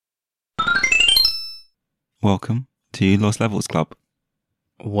Welcome to Lost Levels Club.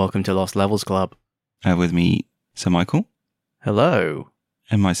 Welcome to Lost Levels Club. With me, Sir Michael. Hello.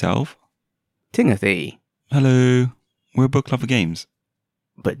 And myself. Timothy. Hello. We're a book club of games.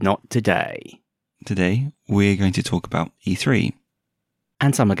 But not today. Today, we're going to talk about E3.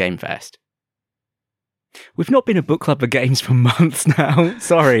 And Summer Game Fest. We've not been a book club of games for months now.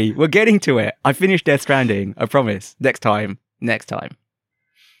 Sorry, we're getting to it. I finished Death Stranding, I promise. Next time.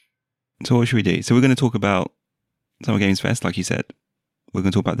 So what should we do? So we're going to talk about Summer Games Fest, like you said. We're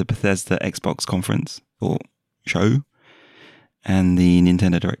going to talk about the Bethesda Xbox conference, or show, and the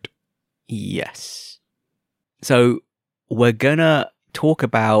Nintendo Direct. Yes. So we're going to talk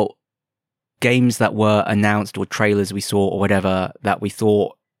about games that were announced or trailers we saw or whatever that we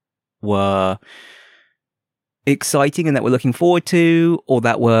thought were exciting and that we're looking forward to, or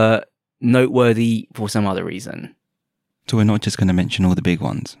that were noteworthy for some other reason. So we're not just going to mention all the big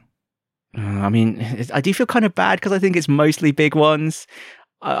ones. I do feel kind of bad because I think it's mostly big ones.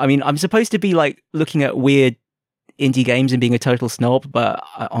 I'm supposed to be like looking at weird indie games and being a total snob, but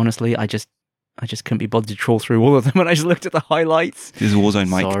honestly, I just couldn't be bothered to trawl through all of them when I just looked at the highlights. This is Warzone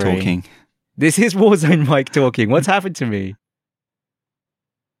Mike talking. This is Warzone Mike talking. What's happened to me?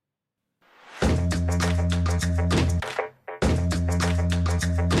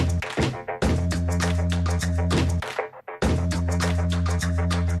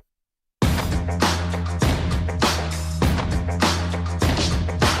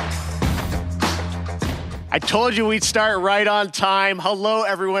 I told you we'd start right on time. Hello,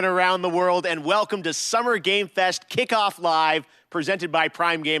 everyone around the world, and welcome to Summer Game Fest Kickoff Live, presented by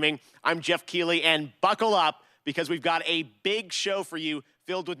Prime Gaming. I'm Jeff Keighley, and buckle up, because we've got a big show for you,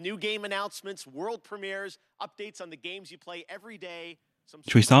 filled with new game announcements, world premieres, updates on the games you play every day.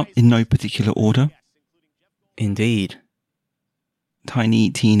 Should we start in no particular order? Indeed. Tiny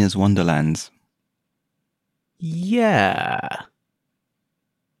Tina's Wonderlands. Yeah.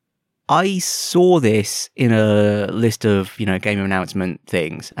 I saw this in a list of, game announcement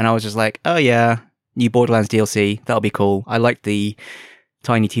things, and I was just like, oh yeah, new Borderlands DLC, that'll be cool. I like the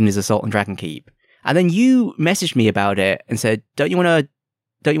Tiny Tina's Assault on Dragon Keep. And then you messaged me about it and said, don't you want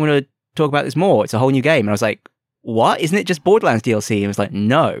to talk about this more? It's a whole new game. And I was like, what? Isn't it just Borderlands DLC? And it was like,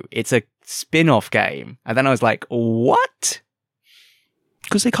 no, it's a spin-off game. And then I was like, what?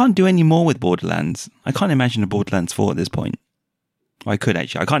 Because they can't do any more with Borderlands. I can't imagine a Borderlands 4 at this point. I could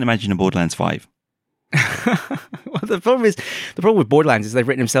actually. I can't imagine a Borderlands 5. Well, the problem with Borderlands is they've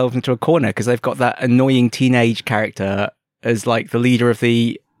written themselves into a corner because they've got that annoying teenage character as like the leader of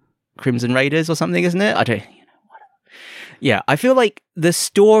the Crimson Raiders or something, isn't it? I don't. Yeah, I feel like the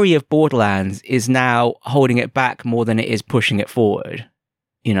story of Borderlands is now holding it back more than it is pushing it forward.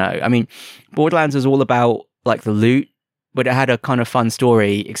 Borderlands was all about like the loot, but it had a kind of fun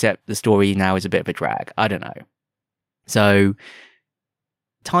story. Except the story now is a bit of a drag. I don't know. So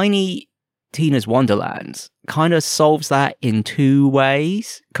Tiny Tina's Wonderlands kind of solves that in two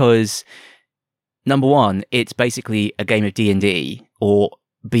ways, because number one, it's basically a game of D&D or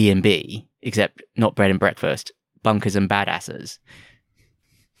B&B, except not bread and breakfast, bunkers and badasses.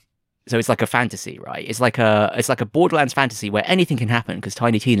 So it's like a fantasy, right? It's like a Borderlands fantasy where anything can happen because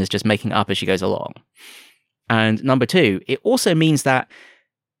Tiny Tina's just making it up as she goes along. And number two, it also means that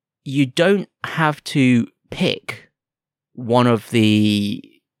you don't have to pick one of the,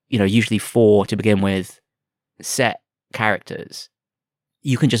 usually 4 to begin with, set characters.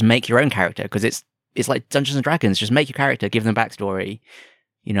 You can just make your own character because it's like Dungeons and Dragons. Just make your character, give them backstory.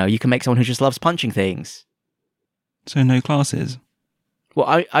 You can make someone who just loves punching things. So no classes?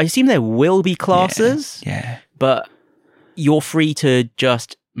 Well, I assume there will be classes. Yeah. But you're free to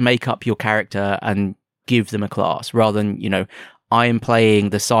just make up your character and give them a class rather than, I am playing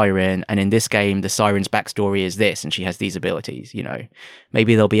the Siren, and in this game, the Siren's backstory is this, and she has these abilities,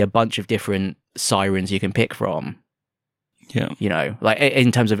 Maybe there'll be a bunch of different Sirens you can pick from. Yeah. Like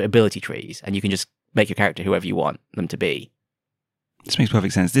in terms of ability trees, and you can just make your character whoever you want them to be. This makes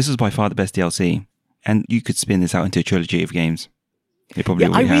perfect sense. This is by far the best DLC, and you could spin this out into a trilogy of games. It probably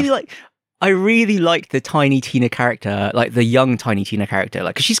already have. I really like the Tiny Tina character, like the young Tiny Tina character,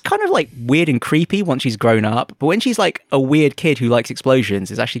 like, 'cause she's kind of like weird and creepy once she's grown up, but when she's like a weird kid who likes explosions,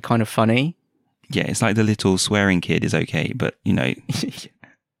 it's actually kind of funny. Yeah, it's like the little swearing kid is okay, but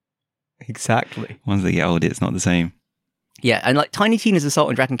Exactly. Once they get older, it's not the same. Yeah, and like Tiny Tina's Assault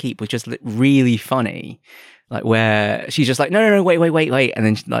on Dragon Keep was just really funny. Like where she's just like, no, wait. And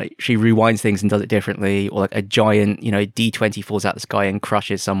then she rewinds things and does it differently. Or like a giant, D20 falls out the sky and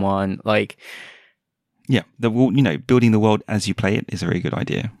crushes someone. Like, yeah, building the world as you play it is a very good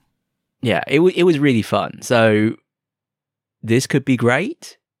idea. Yeah, it was really fun. So this could be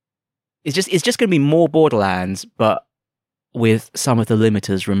great. It's just going to be more Borderlands, but with some of the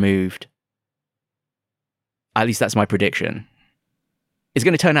limiters removed. At least that's my prediction. It's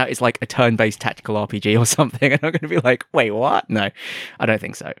going to turn out it's like a turn-based tactical RPG or something, and I'm going to be like, wait, what? No, I don't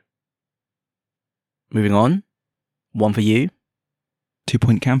think so. Moving on. One for you. 2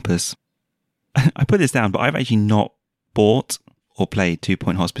 Point Campus. I put this down, but I've actually not bought or played 2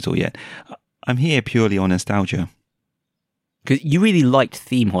 Point Hospital yet. I'm here purely on nostalgia. Because you really liked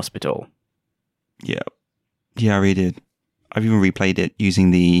Theme Hospital. Yeah. Yeah, I really did. I've even replayed it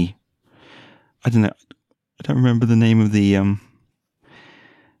using I don't know. I don't remember the name of the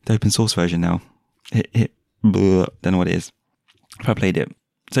open source version now. Don't know what it is. I played it.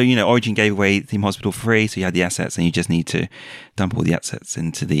 So, Origin gave away Theme Hospital for free, so you had the assets and you just need to dump all the assets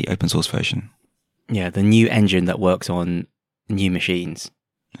into the open source version. Yeah, the new engine that works on new machines.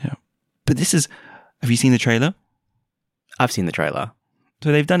 Yeah. But have you seen the trailer? I've seen the trailer.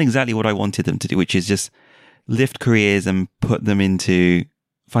 So they've done exactly what I wanted them to do, which is just lift careers and put them into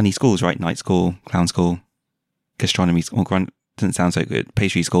funny schools, right? Night school, clown school, gastronomy school. Doesn't sound so good.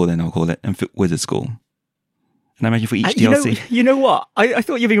 Pastry school, then I'll call it, and wizard school. And I imagine for each DLC. You know what? I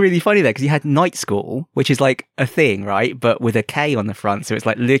thought you were being really funny there because you had night school, which is like a thing, right? But with a K on the front. So it's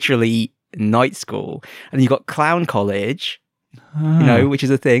like literally night school. And you got clown college, which is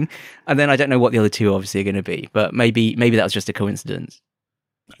a thing. And then I don't know what the other two obviously are going to be, but maybe that was just a coincidence.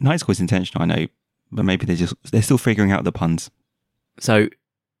 Night school is intentional, I know, but maybe they're still figuring out the puns. So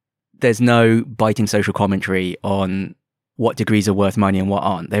there's no biting social commentary on what degrees are worth money and what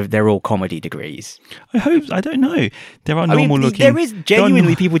aren't. They're all comedy degrees. I don't know. There are normal looking. There is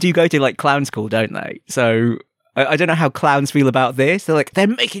genuinely people do go to like clown school, don't they? So I don't know how clowns feel about this. They're like, they're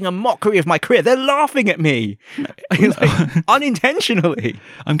making a mockery of my career. They're laughing at me. Like, unintentionally.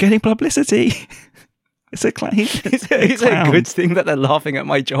 I'm getting publicity. It's a clown. Is it a good thing that they're laughing at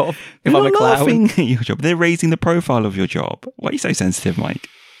my job if I'm a clown? Laughing at your job. They're raising the profile of your job. Why are you so sensitive, Mike?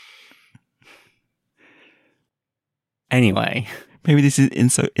 Anyway. Maybe this is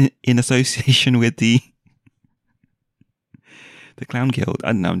in association with the Clown Guild.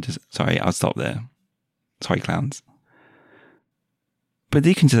 I don't know. Sorry, I'll stop there. Sorry, clowns. But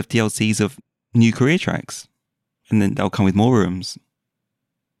they can just have DLCs of new career tracks, and then they'll come with more rooms.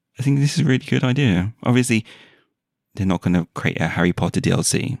 I think this is a really good idea. Obviously, they're not going to create a Harry Potter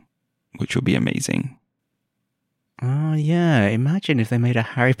DLC, which would be amazing. Oh, yeah. Imagine if they made a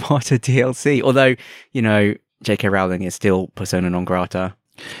Harry Potter DLC. Although, J.K. Rowling is still persona non grata.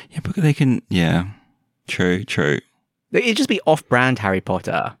 Yeah, but they can... Yeah, true. It'd just be off-brand Harry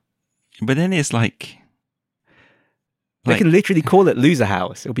Potter. But then it's like... They can literally call it Loser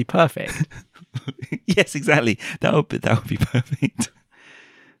House. It'll be perfect. Yes, exactly. That would be perfect.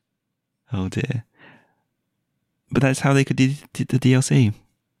 Oh dear. But that's how they could do the DLC.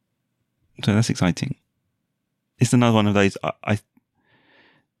 So that's exciting. It's another one of those, I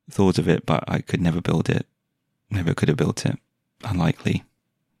thought of it, but I could never build it. Never could have built it. Unlikely.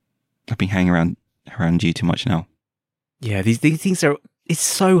 I've been hanging around you too much now. Yeah, these things are... It's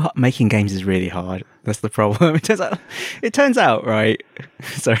so hard. Making games is really hard. That's the problem. It turns out, right?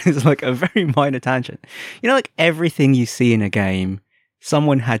 So it's like a very minor tangent. Like everything you see in a game,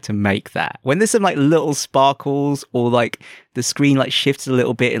 someone had to make that. When there's some like little sparkles or like the screen like shifts a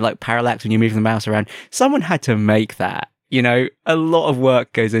little bit in like parallax when you're moving the mouse around, someone had to make that. A lot of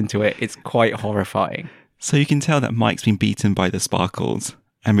work goes into it. It's quite horrifying. So you can tell that Mike's been beaten by the sparkles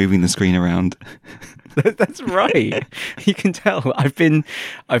and moving the screen around. That's right. You can tell. I've been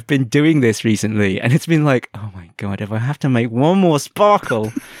doing this recently, and it's been like, oh my god, if I have to make one more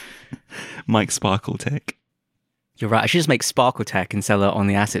sparkle. Mike Sparkle Tech. You're right. I should just make Sparkle Tech and sell it on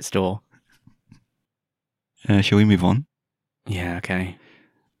the asset store. Shall we move on? Yeah. Okay.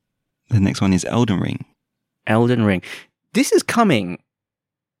 The next one is Elden Ring. Elden Ring. This is coming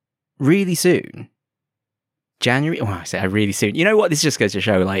really soon. January, I say really soon. You know what? This just goes to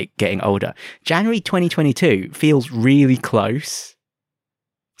show, like, getting older. January 2022 feels really close.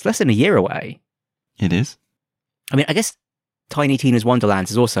 It's less than a year away. It is. I mean, I guess Tiny Tina's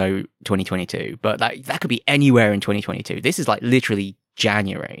Wonderlands is also 2022, but that could be anywhere in 2022. This is, like, literally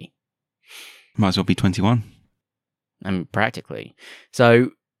January. Might as well be 21. Practically.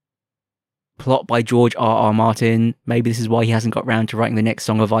 So, plot by George R.R. Martin. Maybe this is why he hasn't got round to writing the next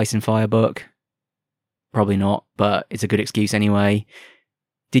Song of Ice and Fire book. Probably not, but it's a good excuse anyway.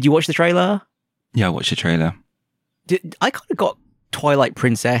 Did you watch the trailer? Yeah, I watched the trailer. I kind of got Twilight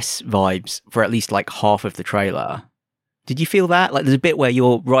Princess vibes for at least like half of the trailer. Did you feel that? Like there's a bit where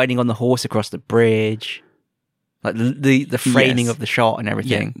you're riding on the horse across the bridge. Like the framing of the shot and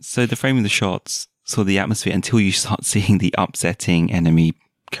everything. Yeah. So the framing of the shots, so the atmosphere until you start seeing the upsetting enemy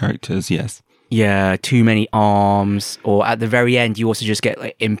characters, yes. Yeah, too many arms, or at the very end, you also just get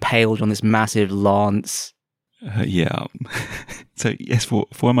like impaled on this massive lance. Yeah. So yes, for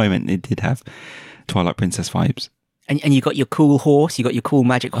a moment, it did have Twilight Princess vibes. And you got your cool horse, you got your cool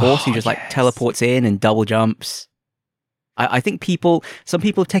magic horse who just like teleports in and double jumps. I think some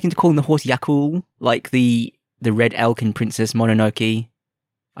people have taken to calling the horse Yakul, like the red elk in Princess Mononoke.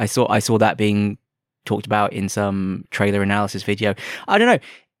 I saw that being talked about in some trailer analysis video. I don't know.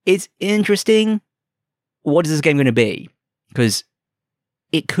 It's interesting. What is this game going to be? Because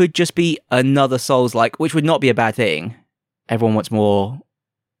it could just be another Souls-like, which would not be a bad thing. Everyone wants more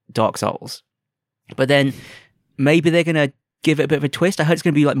Dark Souls. But then maybe they're going to give it a bit of a twist. I heard it's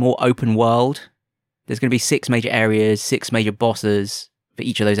going to be like more open world. There's going to be 6 major areas, 6 major bosses for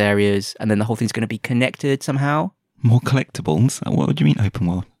each of those areas, and then the whole thing's going to be connected somehow. More collectibles? What do you mean open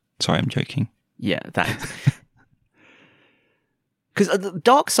world? Sorry, I'm joking. Yeah, that. Because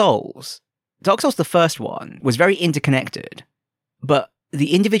Dark Souls, the first one, was very interconnected, but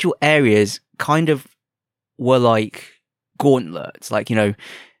the individual areas kind of were like gauntlets. Like,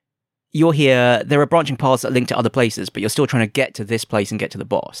 you're here, there are branching paths that link to other places, but you're still trying to get to this place and get to the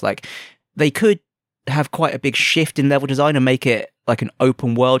boss. Like, they could have quite a big shift in level design and make it like an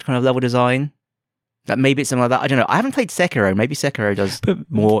open world kind of level design. Like maybe it's something like that. I don't know. I haven't played Sekiro. Maybe Sekiro does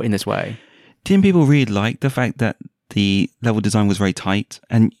more in this way. Didn't people really like the fact that the level design was very tight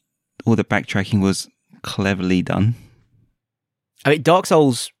and all the backtracking was cleverly done? I mean, Dark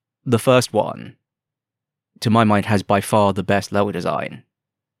Souls, the first one, to my mind, has by far the best level design.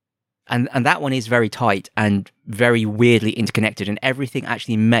 And that one is very tight and very weirdly interconnected, and everything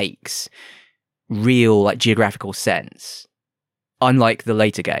actually makes real like geographical sense. Unlike the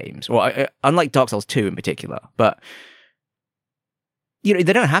later games, or unlike Dark Souls 2 in particular. But they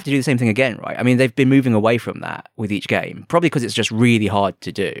don't have to do the same thing again, right? I mean, they've been moving away from that with each game, probably because it's just really hard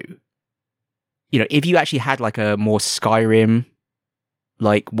to do. If you actually had like a more Skyrim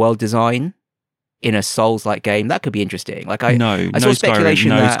like world design in a Souls-like game, that could be interesting. Like I saw speculation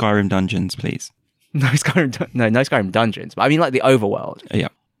that Skyrim dungeons, please. No Skyrim dungeons. But I mean, like the overworld. Yeah.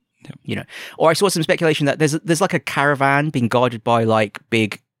 Or I saw some speculation that there's like a caravan being guarded by like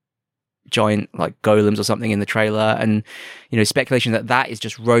big giant like golems or something in the trailer, and speculation that is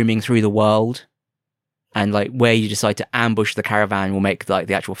just roaming through the world, and like where you decide to ambush the caravan will make like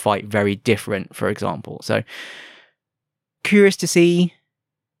the actual fight very different, for example. So curious to see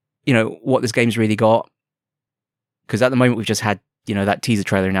what this game's really got, because at the moment we've just had that teaser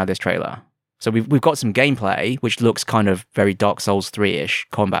trailer and now this trailer. So we've got some gameplay, which looks kind of very Dark Souls 3-ish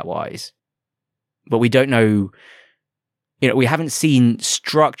combat-wise. But we don't know, we haven't seen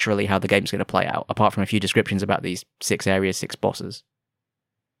structurally how the game's going to play out, apart from a few descriptions about these 6 areas, 6 bosses.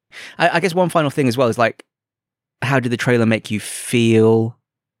 I guess one final thing as well is like, how did the trailer make you feel?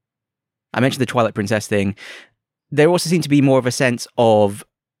 I mentioned the Twilight Princess thing. There also seemed to be more of a sense of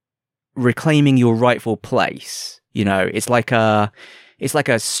reclaiming your rightful place. It's like a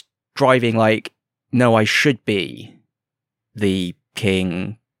striving like, no, I should be the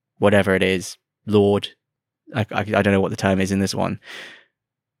king, whatever it is, lord. I don't know what the term is in this one.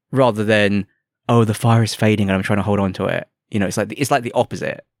 Rather than, oh, the fire is fading and I'm trying to hold on to it. It's like the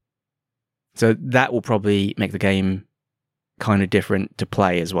opposite. So that will probably make the game kind of different to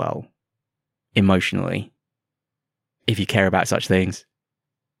play as well, emotionally. If you care about such things.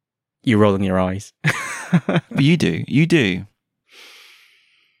 You're rolling your eyes. But you do.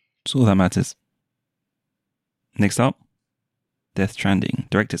 That's all that matters. Next up, Death Stranding,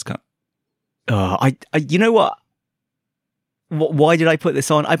 Director's Cut. You know what? Why did I put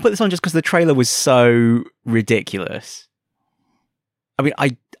this on? I put this on just because the trailer was so ridiculous. I mean,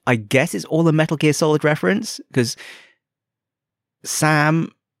 I guess it's all a Metal Gear Solid reference, because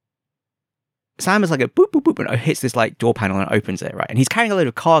Sam is like a boop, boop, boop, and hits this like door panel and opens it, right? And he's carrying a load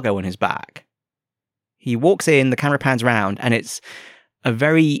of cargo on his back. He walks in, the camera pans around, and it's a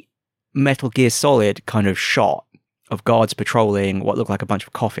very Metal Gear Solid kind of shot of guards patrolling what look like a bunch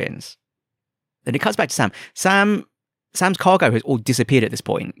of coffins. Then it cuts back to Sam. Sam's cargo has all disappeared at this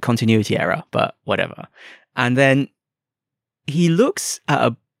point. Continuity error, but whatever. And then he looks at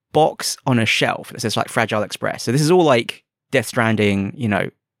a box on a shelf that says like Fragile Express. So this is all like Death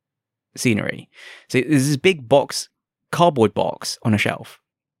Stranding, scenery. So there's this big box, cardboard box on a shelf.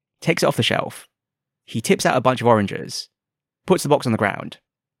 Takes it off the shelf. He tips out a bunch of oranges, puts the box on the ground,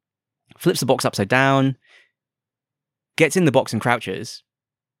 flips the box upside down, gets in the box and crouches,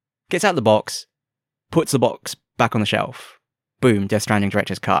 gets out the box, puts the box back on the shelf. Boom, Death Stranding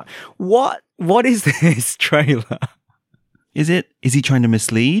Director's Cut. What is this trailer? Is he trying to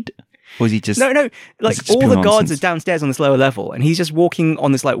mislead? Or is he just... No, like is it just all pure the guards nonsense? are downstairs on this lower level, and he's just walking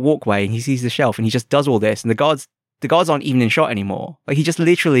on this like walkway, and he sees the shelf, and he just does all this, and the guards aren't even in shot anymore. Like he just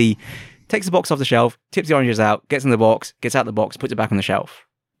literally takes the box off the shelf, tips the oranges out, gets in the box, gets out the box, puts it back on the shelf.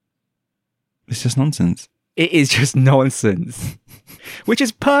 It's just nonsense. It is just nonsense, which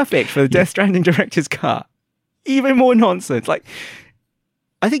is perfect for the Death Stranding director's cut. Even more nonsense. Like,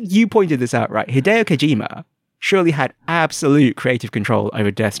 I think you pointed this out, right? Hideo Kojima surely had absolute creative control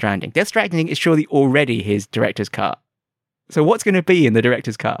over Death Stranding. Death Stranding is surely already his director's cut. So what's going to be in the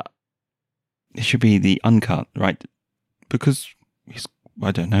director's cut? It should be the uncut, right? Because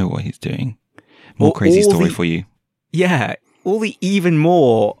I don't know what he's doing. More crazy story for you. Yeah, all the even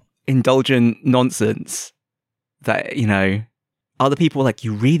more indulgent nonsense that, you know, other people are like,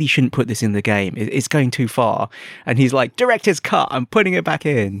 you really shouldn't put this in the game. It's going too far. And he's like, director's cut, I'm putting it back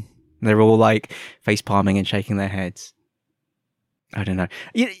in. And they're all like face palming and shaking their heads. I don't know.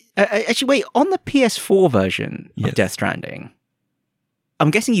 Actually, wait, on the PS4 version of Death Stranding,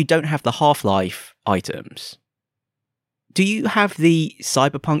 I'm guessing you don't have the Half-Life items. Do you have the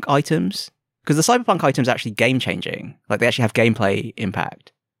Cyberpunk items? Because the Cyberpunk items are actually game-changing. Like, they actually have gameplay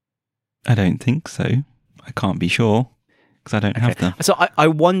impact. I don't think so. I can't be sure, because I don't have them. So I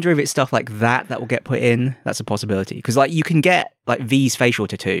wonder if it's stuff like that will get put in. That's a possibility. Because, like, you can get, like, V's facial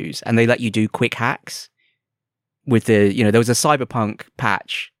tattoos, and they let you do quick hacks with the, you know, there was a Cyberpunk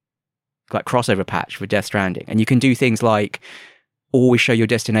patch, like, crossover patch for Death Stranding, and you can do things like always show your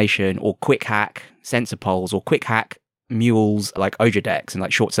destination, or quick hack sensor poles, or quick hack mules like Odra decks and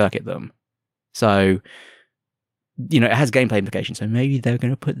like short circuit them. So, you know, it has gameplay implications. So maybe they're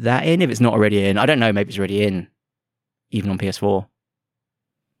going to put that in if it's not already in. I don't know. Maybe it's already in, even on PS4.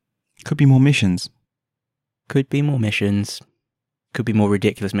 Could be more missions. Could be more missions. Could be more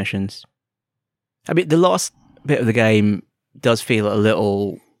ridiculous missions. I mean, the last bit of the game does feel a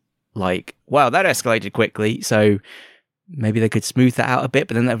little like, wow, that escalated quickly. So maybe they could smooth that out a bit,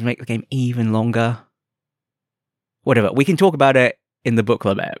 but then that would make the game even longer. Whatever. We can talk about it in the book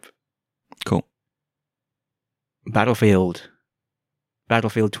club app. Cool. Battlefield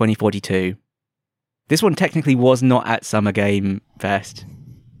 2042. This one technically was not at Summer Game Fest.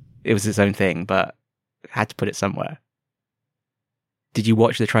 It was its own thing, but had to put it somewhere. Did you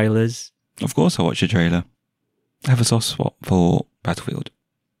watch the trailers? Of course I watched the trailer. I have a soft spot for Battlefield.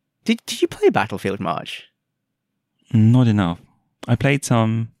 Did you play Battlefield much? Not enough. I played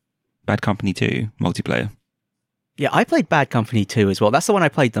some Bad Company 2 multiplayer. Yeah, I played Bad Company 2 as well. That's the one I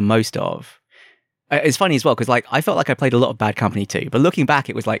played the most of. It's funny as well, because like I felt like I played a lot of Bad Company 2, but looking back,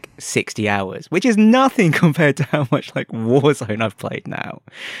 it was like 60 hours, which is nothing compared to how much like Warzone I've played now.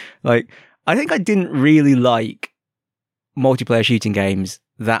 Like, I think I didn't really like multiplayer shooting games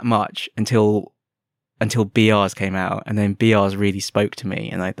that much until BRs came out, and then BRs really spoke to me,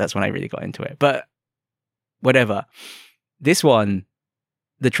 and that's when I really got into it. But whatever. This one,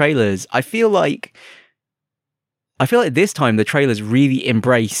 the trailers, I feel like this time the trailers really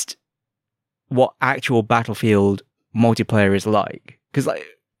embraced what actual Battlefield multiplayer is like. Because like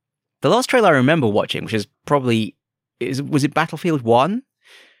the last trailer I remember watching, which is probably was it Battlefield 1?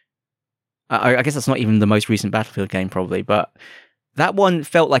 I guess that's not even the most recent Battlefield game, probably, but that one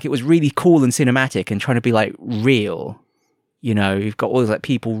felt like it was really cool and cinematic and trying to be like real. You know, you've got all those like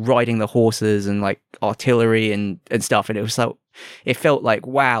people riding the horses and like artillery and stuff, and it was so it felt like,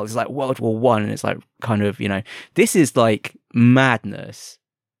 wow, it's like World War One, and it's like kind of, you know, this is like madness.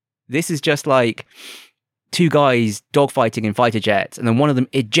 This is just like two guys dogfighting in fighter jets, and then one of them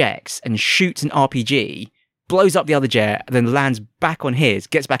ejects and shoots an RPG, blows up the other jet, and then lands back on his,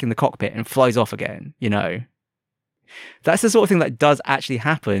 gets back in the cockpit, and flies off again, you know? That's the sort of thing that does actually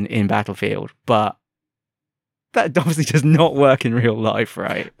happen in Battlefield, but that obviously does not work in real life,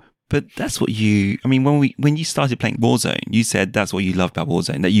 right? But that's what when you started playing Warzone, you said that's what you loved about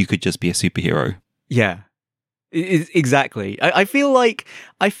Warzone, that you could just be a superhero. Yeah. Exactly. I feel like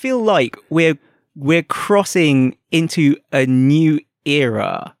we're crossing into a new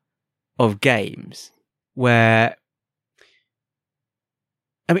era of games where,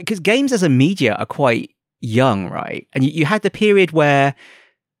 I mean, because games as a media are quite young, right? And you had the period where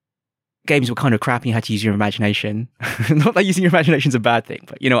games were kind of crap and you had to use your imagination. Not that using your imagination is a bad thing,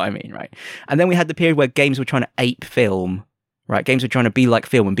 but you know what I mean, right? And then we had the period where games were trying to ape film. Right, games are trying to be like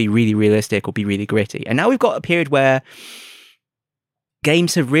film and be really realistic or be really gritty. And now we've got a period where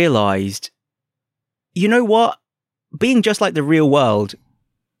games have realized, you know what? Being just like the real world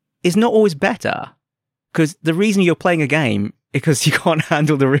is not always better. Because the reason you're playing a game is because you can't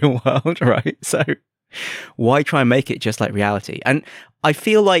handle the real world, right? So why try and make it just like reality? And I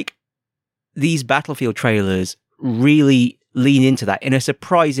feel like these Battlefield trailers really lean into that in a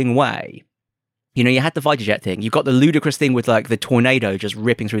surprising way. You know, you had the fighter jet thing. You've got the ludicrous thing with like the tornado just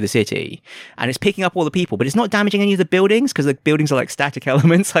ripping through the city, and it's picking up all the people, but it's not damaging any of the buildings because the buildings are like static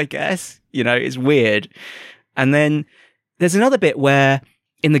elements, I guess. You know, it's weird. And then there's another bit where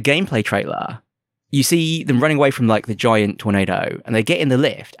in the gameplay trailer, you see them running away from like the giant tornado, and they get in the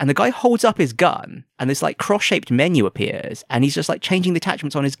lift, and the guy holds up his gun, and this like cross-shaped menu appears, and he's just like changing the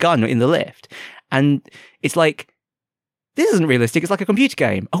attachments on his gun in the lift. And it's like, this isn't realistic. It's like a computer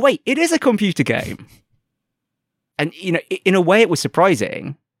game. Oh, wait, it is a computer game. And, you know, in a way it was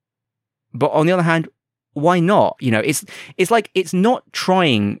surprising. But on the other hand, why not? You know, it's like it's not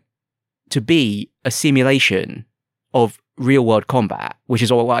trying to be a simulation of real-world combat, which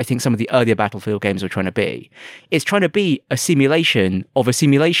is what I think some of the earlier Battlefield games were trying to be. It's trying to be a simulation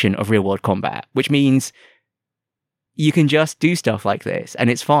of real-world combat, which means you can just do stuff like this, and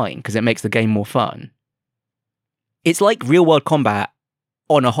it's fine, because it makes the game more fun. It's like real-world combat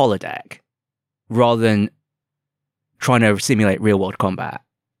on a holodeck, rather than trying to simulate real-world combat,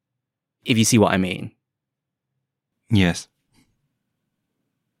 if you see what I mean. Yes.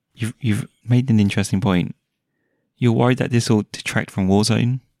 You've made an interesting point. You're worried that this will detract from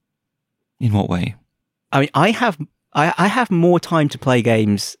Warzone? In what way? I mean, I have more time to play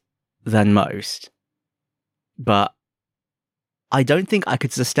games than most, but I don't think I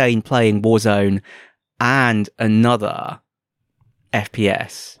could sustain playing Warzone and another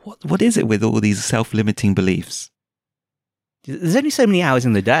FPS. What is it with all these self-limiting beliefs? There's only so many hours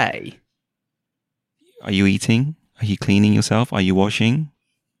in the day. Are you eating? Are you cleaning yourself? Are you washing?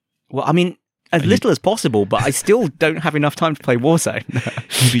 Well, I mean, as little as possible, but I still don't have enough time to play Warzone.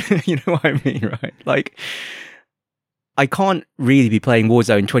 You know what I mean, right? Like, I can't really be playing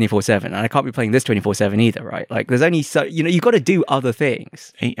Warzone 24/7, and I can't be playing this 24/7 either, right? Like, there's only so, you know, you've got to do other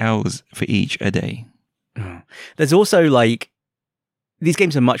things. 8 hours for each a day. There's also, like, these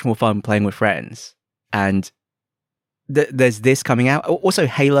games are much more fun playing with friends, and there's this coming out. Also,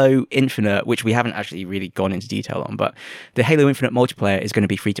 Halo Infinite, which we haven't actually really gone into detail on, but the Halo Infinite multiplayer is going to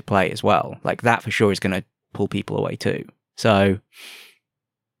be free to play as well. Like, that for sure is going to pull people away too. So,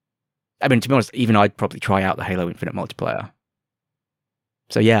 I mean, to be honest, even I'd probably try out the Halo Infinite multiplayer.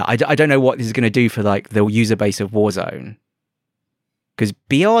 So yeah, I don't know what this is going to do for like the user base of Warzone, because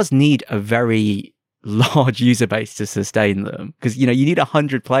BRs need a very large user base to sustain them, because, you know, you need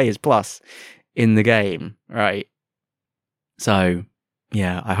 100 players plus in the game, right? So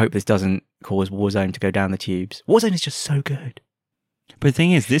yeah, I hope this doesn't cause Warzone to go down the tubes. Warzone is just so good. But the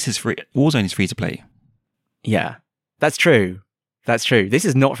thing is, this is free. Warzone is free to play. Yeah, that's true. That's true. This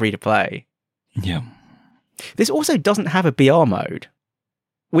is not free to play. Yeah. This also doesn't have a BR mode,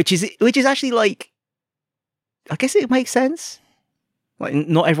 which is actually, like, I guess it makes sense. Like,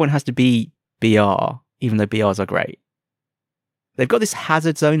 not everyone has to be BR, even though BRs are great. They've got this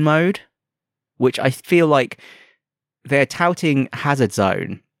Hazard Zone mode, which I feel like they're touting Hazard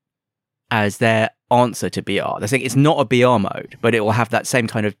Zone as their answer to BR. They're saying it's not a BR mode, but it will have that same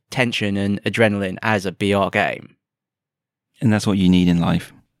kind of tension and adrenaline as a BR game. And that's what you need in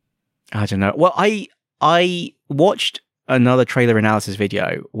life. I don't know. Well, I watched another trailer analysis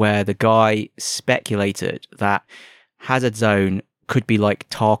video where the guy speculated that Hazard Zone could be like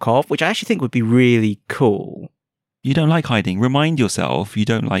Tarkov, which I actually think would be really cool. You don't like hiding. Remind yourself you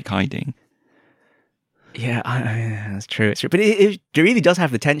don't like hiding. Yeah, that's true. It's true. But it really does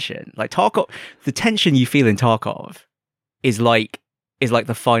have the tension. Like Tarkov, the tension you feel in Tarkov is like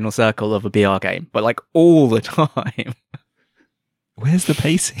the final circle of a BR game, but like all the time. Where's the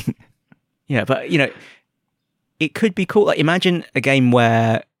pacing? Yeah, but, you know, it could be cool. Like, imagine a game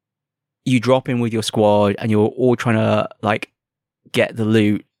where you drop in with your squad and you're all trying to, like, get the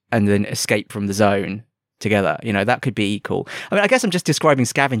loot and then escape from the zone together. You know, that could be cool. I mean, I guess I'm just describing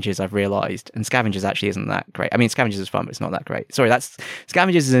Scavengers, I've realised, and Scavengers actually isn't that great. I mean, Scavengers is fun, but it's not that great. Sorry,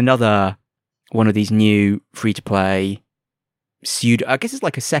 Scavengers is another one of these new free-to-play pseudo... I guess it's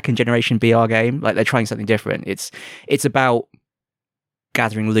like a second-generation BR game. Like, they're trying something different. It's about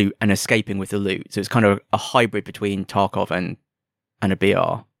gathering loot and escaping with the loot. So it's kind of a hybrid between Tarkov and a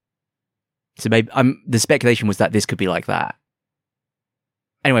BR. So maybe the speculation was that this could be like that.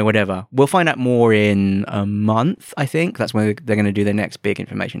 Anyway, whatever. We'll find out more in a month, I think. That's when they're going to do their next big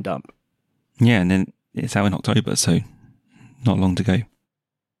information dump. Yeah, and then it's out in October, so not long to go.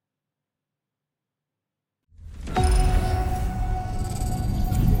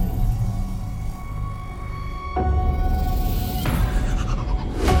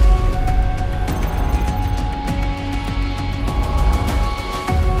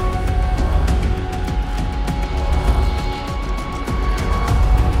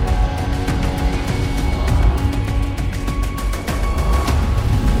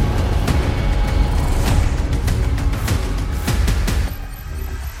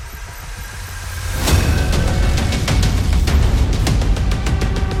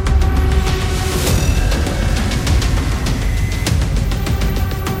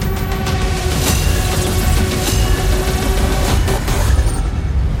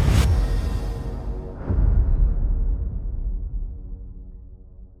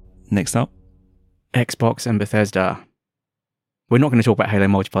 Next up, Xbox and Bethesda. We're not going to talk about Halo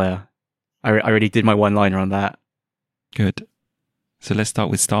multiplayer. I already did my one-liner on that. good. So let's start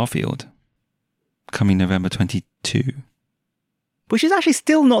with Starfield, coming November 22. Which is actually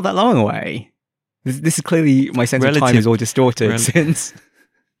still not that long away. This is clearly my sense of time is all distorted since...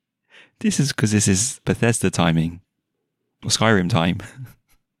 This is because this is Bethesda timing, or Skyrim time.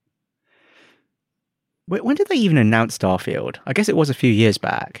 When did they even announce Starfield? I guess it was a few years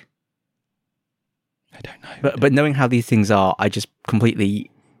back. I don't know. But knowing how these things are, I just completely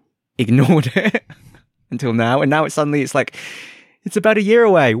ignored it until now. And now it's like, it's about a year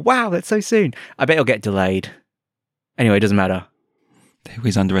away. Wow, that's so soon. I bet it'll get delayed. Anyway, it doesn't matter. They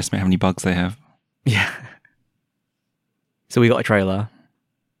always underestimate how many bugs they have. Yeah. So we got a trailer.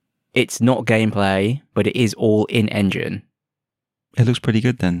 It's not gameplay, but it is all in-engine. It looks pretty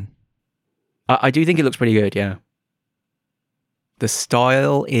good then. I do think it looks pretty good, yeah. The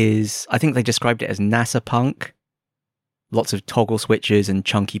style is, I think they described it as NASA punk. Lots of toggle switches and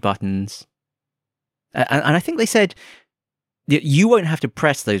chunky buttons. And I think they said you won't have to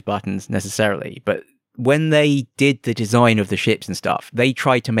press those buttons necessarily, but when they did the design of the ships and stuff, they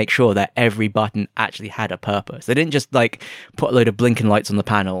tried to make sure that every button actually had a purpose. They didn't just like put a load of blinking lights on the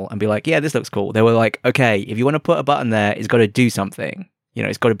panel and be like, yeah, this looks cool. They were like, okay, if you want to put a button there, it's got to do something. You know,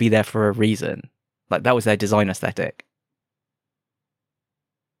 it's got to be there for a reason. Like that was their design aesthetic.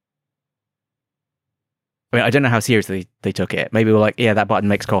 I mean, I don't know how seriously they took it. Maybe we're like, yeah, that button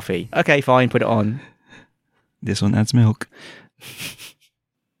makes coffee. Okay, fine, put it on. This one adds milk.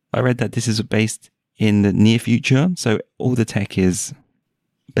 I read that this is based in the near future, so all the tech is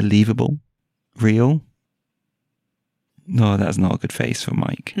believable, real. No, that's not a good face for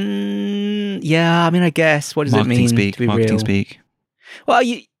Mike. Yeah, I mean, I guess. What does Marketing it mean speak, to be marketing real? speak. Well,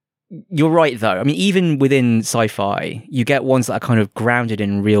 you're right, though. I mean, even within sci-fi, you get ones that are kind of grounded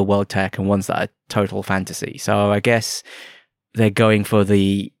in real-world tech and ones that are total fantasy. So I guess they're going for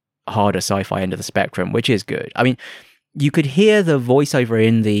the harder sci-fi end of the spectrum, which is good. I mean, you could hear the voiceover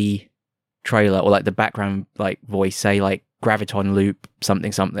in the trailer, or like the background like voice say like graviton loop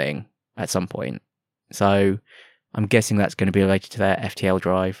something at some point. So I'm guessing that's going to be related to their FTL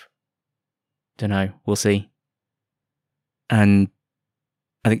drive. Don't know. We'll see. And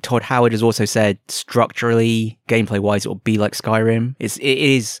I think Todd Howard has also said structurally, gameplay wise, it will be like Skyrim. It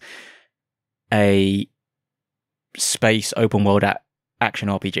is a space open world action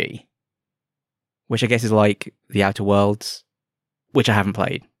RPG, which I guess is like the Outer Worlds, which I haven't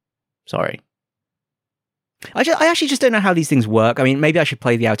played. Sorry. I actually just don't know how these things work. I mean, maybe I should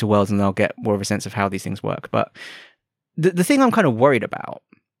play the Outer Worlds and I'll get more of a sense of how these things work. But the thing I'm kind of worried about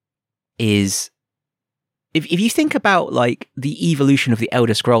is if you think about like the evolution of the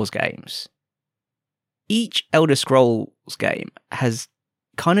Elder Scrolls games, each Elder Scrolls game has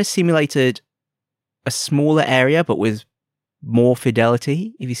kind of simulated a smaller area, but with more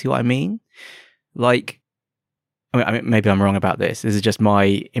fidelity, if you see what I mean. Like, I mean, maybe I'm wrong about this. This is just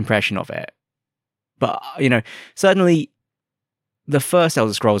my impression of it. But, you know, certainly the first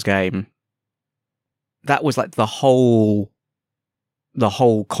Elder Scrolls game, that was like the whole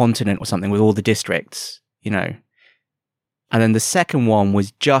continent or something with all the districts, you know. And then the second one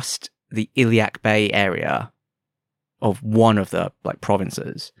was just the Iliac Bay area of one of the like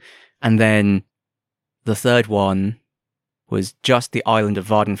provinces. And then the third one was just the island of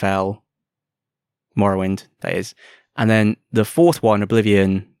Vardenfell, Morrowind, that is. And then the fourth one,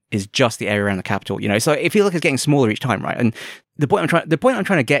 Oblivion, is just the area around the capital, you know. So it feels like it's getting smaller each time, right? And the point I'm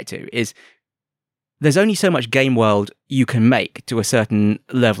trying to get to is there's only so much game world you can make to a certain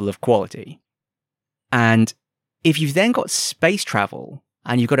level of quality. And if you've then got space travel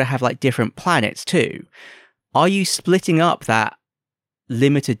and you've got to have like different planets too, are you splitting up that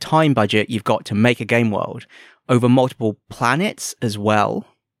limited time budget you've got to make a game world over multiple planets as well?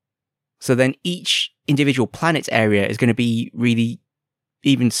 So then each individual planet's area is going to be really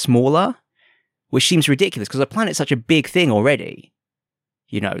even smaller, which seems ridiculous because a planet's such a big thing already.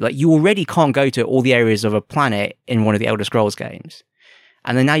 You know, like you already can't go to all the areas of a planet in one of the Elder Scrolls games.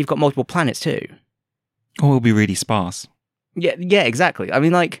 And then now you've got multiple planets too. Or it'll be really sparse. Yeah, exactly. I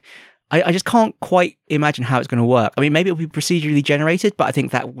mean, like, I just can't quite imagine how it's going to work. I mean, maybe it'll be procedurally generated, but I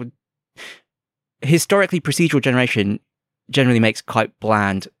think that would... Historically, procedural generation generally makes quite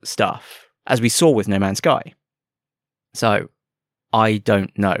bland stuff, as we saw with No Man's Sky. So, I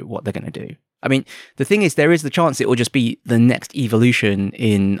don't know what they're going to do. I mean, the thing is, there is the chance it will just be the next evolution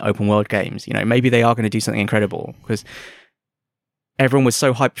in open world games. You know, maybe they are going to do something incredible, because everyone was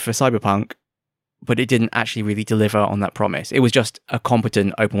so hyped for Cyberpunk, but it didn't actually really deliver on that promise. It was just a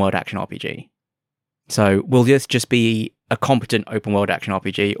competent open world action RPG. So will this just be a competent open world action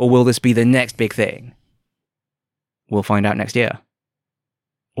RPG, or will this be the next big thing? We'll find out next year.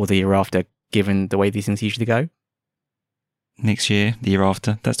 Or the year after, given the way these things usually go. Next year, the year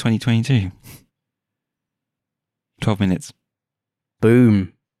after, that's 2022. 12 minutes.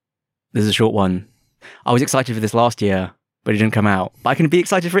 Boom. This is a short one. I was excited for this last year, but it didn't come out. But I can be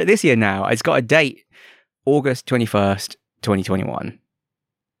excited for it this year now. It's got a date, August 21st, 2021.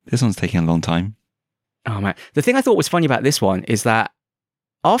 This one's taking a long time. Oh man. The thing I thought was funny about this one is that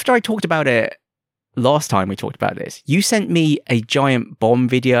after I talked about it last time we talked about this, you sent me a Giant Bomb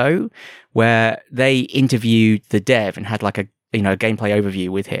video where they interviewed the dev and had like a gameplay overview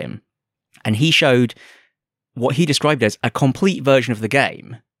with him. And he showed what he described as a complete version of the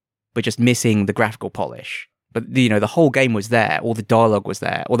game, but just missing the graphical polish. But the whole game was there, all the dialogue was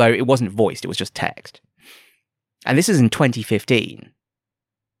there, although it wasn't voiced, it was just text. And this is in 2015.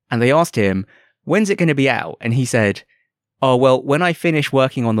 And they asked him, when's it going to be out? And he said, oh, well, when I finish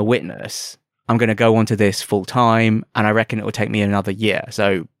working on The Witness, I'm going to go onto this full time, and I reckon it will take me another year.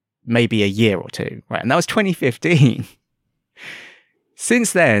 So maybe a year or two, right? And that was 2015.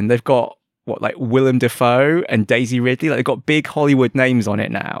 Since then, they've got, Willem Dafoe and Daisy Ridley? They've got big Hollywood names on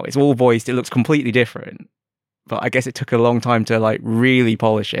it now. It's all voiced. It looks completely different. But I guess it took a long time to, really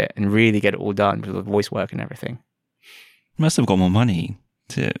polish it and really get it all done with the voice work and everything. He must have got more money.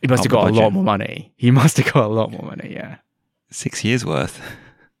 He must have got a lot more money. He must have got a lot more money, yeah. 6 years worth.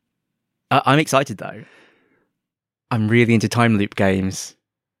 I'm excited, though. I'm really into time loop games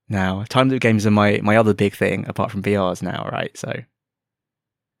now. Time loop games are my other big thing, apart from VRs now, right? So,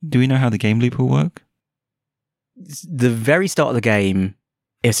 do we know how the game loop will work? The very start of the game,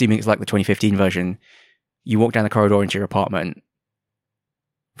 assuming it's like the 2015 version, you walk down the corridor into your apartment.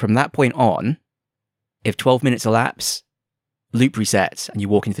 From that point on, if 12 minutes elapse, loop resets and you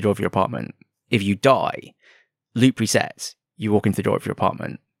walk into the door of your apartment. If you die, loop resets, you walk into the door of your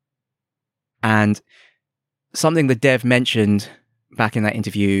apartment. And something the dev mentioned back in that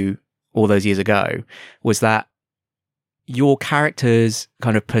interview all those years ago was that your character's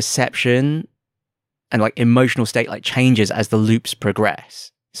kind of perception and emotional state changes as the loops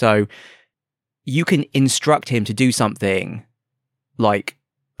progress. So you can instruct him to do something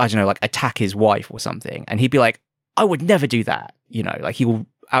attack his wife or something, and he'd be like, I would never do that. He will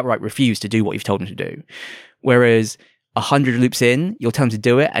outright refuse to do what you've told him to do. Whereas 100 loops in, you'll tell him to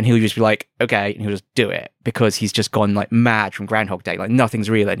do it, and he'll just be like, okay, and he'll just do it because he's just gone mad from Groundhog Day. Nothing's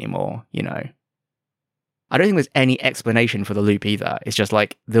real anymore, I don't think there's any explanation for the loop either. It's just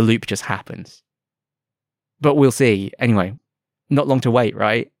the loop just happens. But we'll see. Anyway, not long to wait,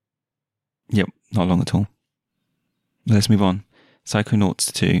 right? Yep, not long at all. Let's move on.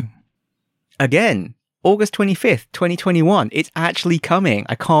 Psychonauts 2. Again, August 25th, 2021. It's actually coming.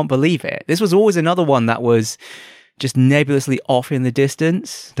 I can't believe it. This was always another one that was just nebulously off in the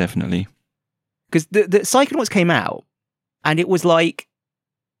distance. Definitely. Because the Psychonauts came out, and it was like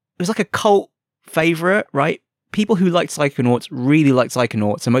a cult favorite, right? People who liked Psychonauts really liked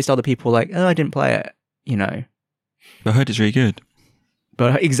Psychonauts, and most other people were like, oh, I didn't play it, But I heard it's really good.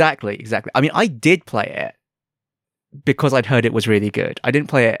 But exactly. I mean, I did play it because I'd heard it was really good. I didn't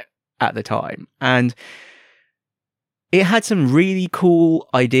play it at the time. And it had some really cool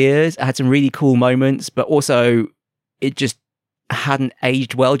ideas. It had some really cool moments, but also it just hadn't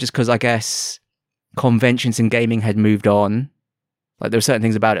aged well just because I guess conventions in gaming had moved on. There were certain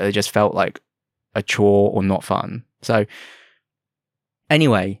things about it that just felt like a chore or not fun. So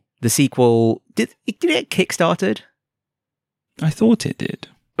anyway, the sequel, did it get kickstarted? I thought it did.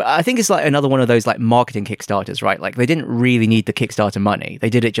 But I think it's another one of those marketing Kickstarters, right? They didn't really need the Kickstarter money. They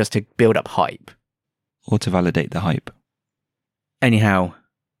did it just to build up hype. Or to validate the hype. Anyhow,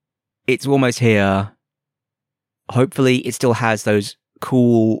 it's almost here. Hopefully it still has those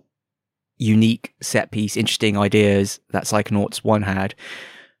cool, unique set piece, interesting ideas that Psychonauts 1 had,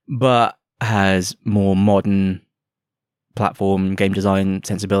 but has more modern platform game design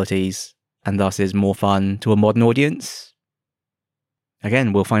sensibilities and thus is more fun to a modern audience.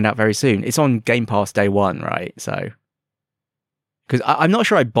 Again, we'll find out very soon. It's on Game Pass day one, right? So, because I'm not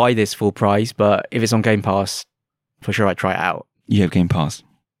sure I'd buy this full price, but if it's on Game Pass, for sure I'd try it out. You have Game Pass.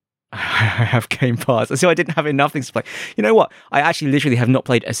 I have Game Pass. So I didn't have enough things to play. You know what? I actually literally have not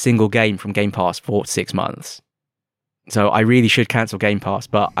played a single game from Game Pass for 6 months. So I really should cancel Game Pass,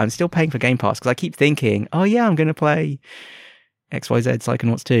 but I'm still paying for Game Pass because I keep thinking, oh yeah, I'm going to play XYZ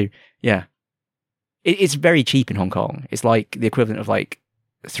Psychonauts 2. Yeah. It's very cheap in Hong Kong. It's like the equivalent of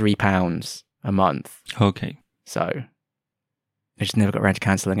 £3 a month. Okay. So I just never got around to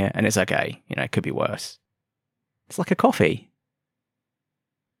cancelling it, and it's okay. It could be worse. It's like a coffee.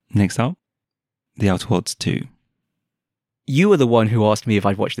 Next up, The Outer Worlds 2. you were the one who asked me if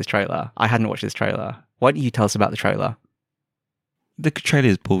I'd watched this trailer. I hadn't watched this trailer. Why don't you tell us about the trailer? The trailer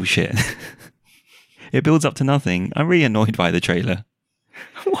is bullshit. It builds up to nothing. I'm really annoyed by the trailer.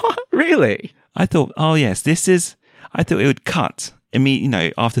 What? Really? I thought, oh yes, I thought it would cut.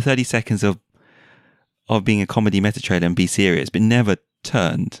 After 30 seconds of being a comedy meta trailer and be serious, but never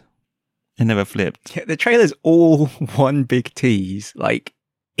turned. It never flipped. Yeah, the trailer's all one big tease. Like,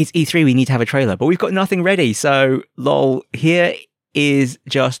 it's E3, we need to have a trailer, but we've got nothing ready. So, lol, here is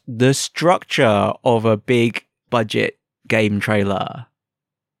just the structure of a big budget game trailer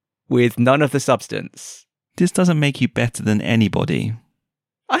with none of the substance. This doesn't make you better than anybody.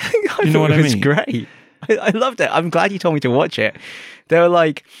 I thought it was great. I loved it. I'm glad you told me to watch it. They were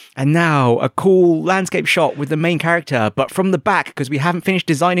like, and now a cool landscape shot with the main character, but from the back because we haven't finished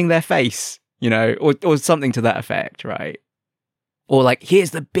designing their face, or something to that effect, right? Or like,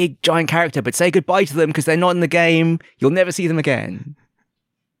 here's the big giant character, but say goodbye to them because they're not in the game. You'll never see them again.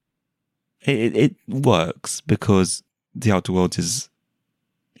 It works because The Outer Worlds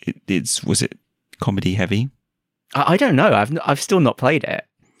was it comedy heavy? I don't know. I've still not played it.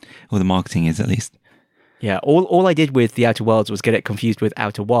 Or the marketing is, at least. Yeah, all I did with The Outer Worlds was get it confused with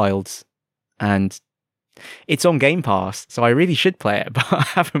Outer Wilds, and it's on Game Pass, so I really should play it, but I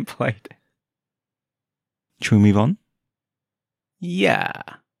haven't played it. Should we move on? Yeah.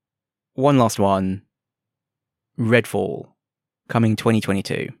 One last one. Redfall, coming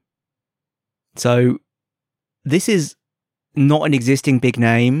 2022. So, this is not an existing big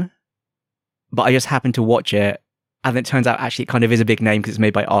name, but I just happened to watch it, and it turns out actually it kind of is a big name because it's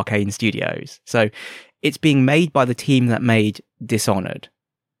made by Arcane Studios. So, it's being made by the team that made Dishonored.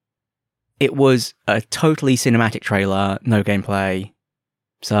 It was a totally cinematic trailer, no gameplay.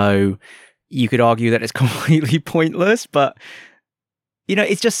 So you could argue that it's completely pointless, but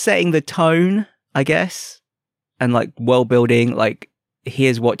it's just setting the tone, I guess, and like world building, like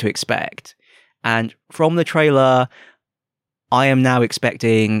here's what to expect. And from the trailer, I am now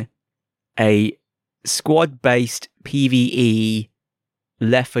expecting a squad-based PvE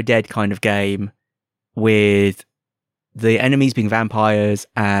Left 4 Dead kind of game with the enemies being vampires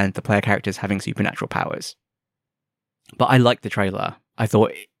and the player characters having supernatural powers. But I liked the trailer. I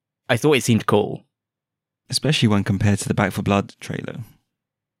thought it seemed cool. Especially when compared to the Back 4 Blood trailer.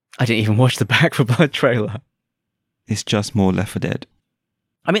 I didn't even watch the Back 4 Blood trailer. It's just more Left 4 Dead.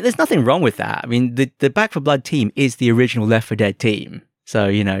 I mean, there's nothing wrong with that. I mean, the Back 4 Blood team is the original Left 4 Dead team. So,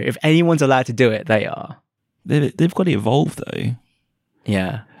 if anyone's allowed to do it, they are. They've got to evolve, though.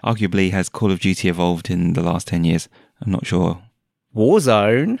 Yeah. Arguably, has Call of Duty evolved in the last 10 years? I'm not sure.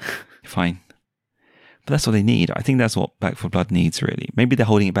 Warzone? Fine. But that's what they need. I think that's what Back 4 Blood needs, really. Maybe they're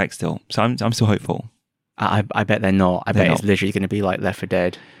holding it back still. So I'm still hopeful. I bet they're not. I bet it's literally going to be like Left 4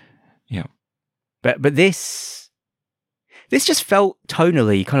 Dead. Yeah. But this just felt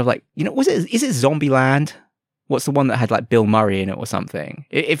tonally kind of like, is it Zombieland? What's the one that had like Bill Murray in it or something?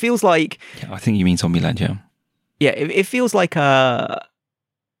 It feels like... Yeah, I think you mean Zombieland, yeah. Yeah, it feels like a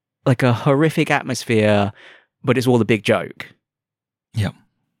horrific atmosphere, but it's all a big joke. Yeah.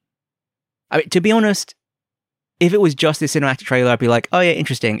 I mean, to be honest, if it was just this cinematic trailer, I'd be like, oh yeah,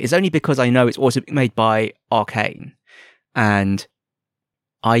 interesting. It's only because I know it's also made by Arcane. And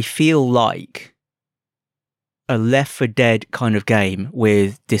I feel like a Left 4 Dead kind of game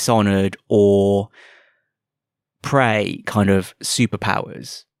with Dishonored or Prey kind of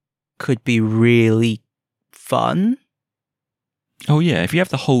superpowers could be really fun. Oh yeah, if you have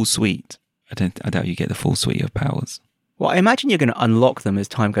the whole suite, I doubt you get the full suite of powers. Well, I imagine you're going to unlock them as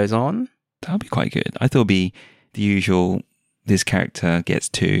time goes on. That would be quite good. I thought it'd be the usual, this character gets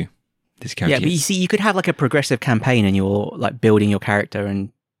 2, this character but you see, you could have like a progressive campaign and you're like building your character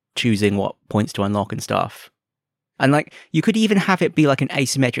and choosing what points to unlock and stuff. And like, you could even have it be like an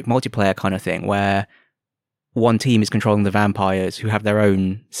asymmetric multiplayer kind of thing where one team is controlling the vampires who have their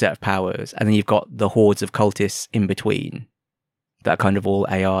own set of powers, and then you've got the hordes of cultists in between that are kind of all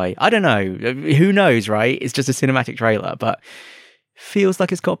AI. I don't know. Who knows, right? It's just a cinematic trailer, but feels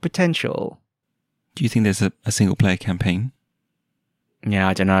like it's got potential. Do you think there's a single player campaign? Yeah,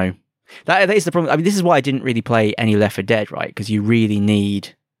 I don't know. That is the problem. I mean, this is why I didn't really play any Left 4 Dead, right? Because you really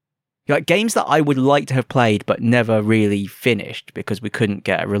need like games that I would like to have played but never really finished because we couldn't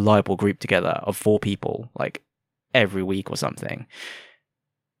get a reliable group together of 4 people like every week or something.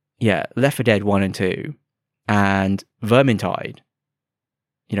 Yeah, Left 4 Dead 1 and 2 and Vermintide.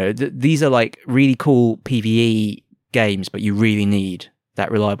 These are like really cool PvE games, but you really need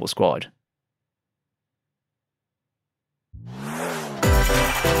that reliable squad.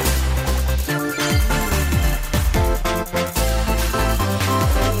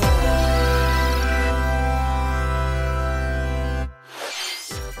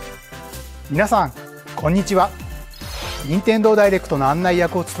 皆さんこんにちは。任天堂ダイレクトの案内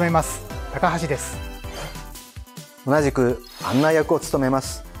役を務めます高橋です。同じく案内役を務めま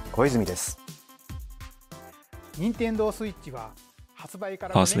す小泉です。任天堂スイッチは発売か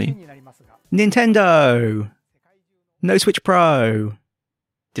ら5年になりますが Nintendo! No Switch Pro!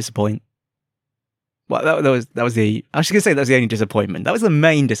 Disappoint. Well, that was the... I was going to say that was the only disappointment. That was the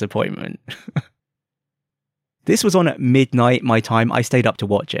main disappointment. This was on at midnight my time. I stayed up to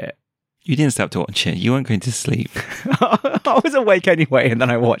watch it. You didn't stop to watch it. You weren't going to sleep. I was awake anyway, and then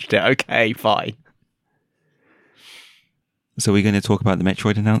I watched it. Okay, fine. So we're going to talk about the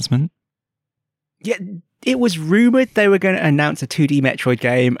Metroid announcement? Yeah, it was rumored they were going to announce a 2D Metroid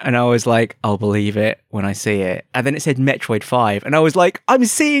game, and I was like, I'll believe it when I see it. And then it said Metroid 5, and I was like, I'm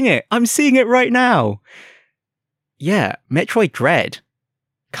seeing it! I'm seeing it right now! Yeah, Metroid Dread.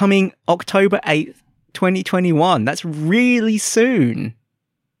 Coming October 8th, 2021. That's really soon.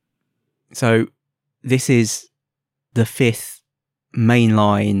 So, this is the 5th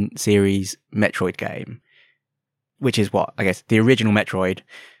mainline series Metroid game. Which is what? I guess the original Metroid,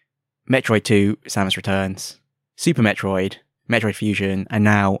 Metroid 2, Samus Returns, Super Metroid, Metroid Fusion, and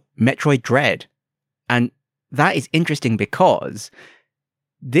now Metroid Dread. And that is interesting because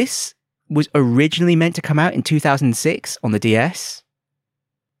this was originally meant to come out in 2006 on the DS.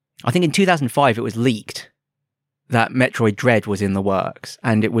 I think in 2005 it was leaked that Metroid Dread was in the works,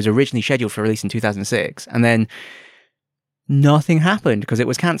 and it was originally scheduled for release in 2006, and then nothing happened because it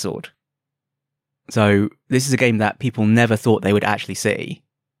was cancelled. So this is a game that people never thought they would actually see.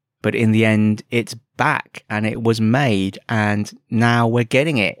 But in the end, it's back, and it was made, and now we're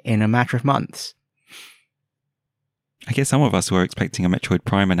getting it in a matter of months. I guess some of us were expecting a Metroid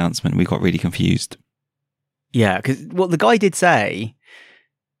Prime announcement. We got really confused. Yeah, because, well, the guy did say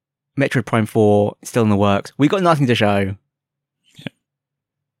Metroid Prime 4 still in the works. We got nothing to show. Yeah.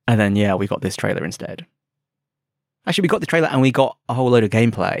 And then, yeah, we got this trailer instead. Actually, we got the trailer and we got a whole load of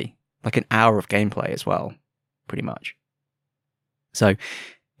gameplay. Like an hour of gameplay as well, pretty much. So,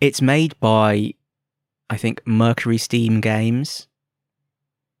 it's made by, I think, Mercury Steam Games.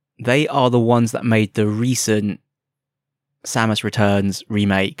 They are the ones that made the recent Samus Returns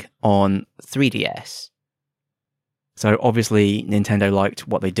remake on 3DS. So obviously Nintendo liked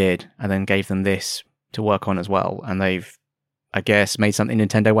what they did and then gave them this to work on as well. And they've, I guess, made something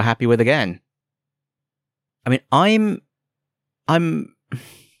Nintendo were happy with again. I mean, I'm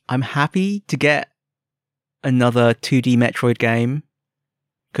happy to get another 2D Metroid game.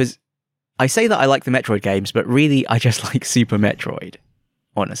 Because I say that I like the Metroid games, but really I just like Super Metroid,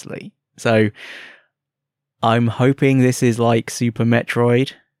 honestly. So I'm hoping this is like Super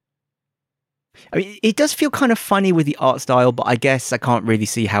Metroid. I mean, it does feel kind of funny with the art style, but I guess I can't really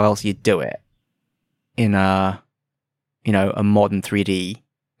see how else you'd do it in a modern 3D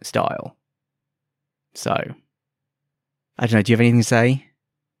style. So, I don't know, do you have anything to say?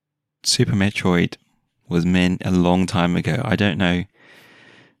 Super Metroid was meant a long time ago. I don't know.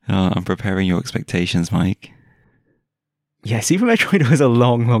 I'm preparing your expectations, Mike. Yeah, Super Metroid was a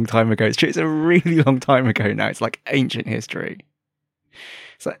long, long time ago. It's true, it's a really long time ago now. It's like ancient history.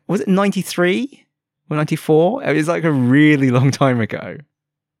 It's like, was it 93 or 94? It was like a really long time ago.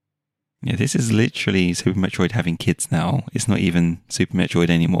 Yeah, this is literally Super Metroid having kids now. It's not even Super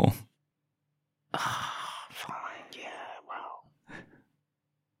Metroid anymore. Fine, yeah, well.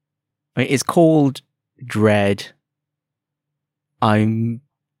 I mean, it's called Dread. I'm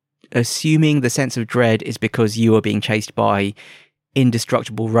assuming the sense of dread is because you are being chased by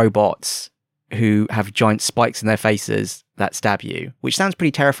indestructible robots who have giant spikes in their faces that stab you, which sounds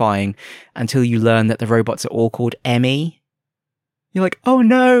pretty terrifying until you learn that the robots are all called Emmy. You're like, oh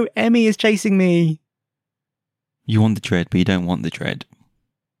no, Emmy is chasing me. You want the dread, but you don't want the dread.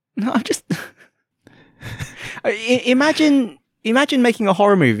 No, I'm just... Imagine making a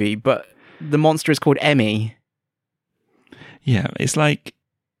horror movie, but the monster is called Emmy. Yeah, it's like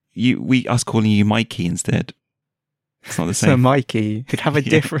us calling you Mikey instead. It's not the same. So Mikey could have a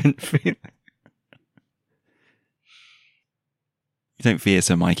different feeling. You don't fear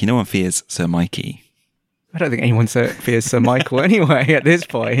Sir Mikey. No one fears Sir Mikey. I don't think anyone fears Sir Michael anyway at this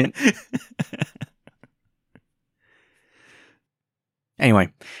point.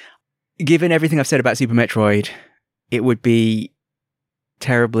 Anyway, given everything I've said about Super Metroid, it would be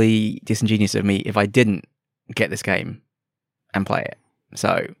terribly disingenuous of me if I didn't get this game and play it.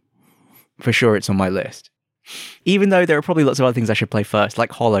 So, for sure it's on my list. Even though there are probably lots of other things I should play first,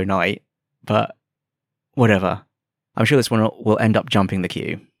 like Hollow Knight, but whatever. I'm sure this one will end up jumping the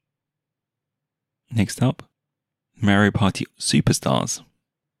queue. Next up, Mario Party Superstars.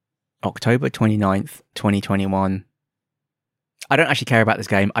 October 29th, 2021. I don't actually care about this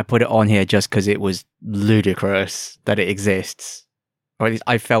game. I put it on here just because it was ludicrous that it exists. Or at least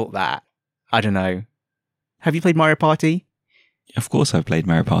I felt that. I don't know. Have you played Mario Party? Of course I've played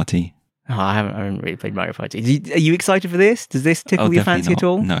Mario Party. Oh, I haven't really played Mario Party. Are you excited for this? Does this tickle your fancy at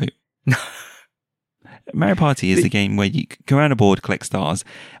all? No. Mario Party is the game where you go around a board, collect stars.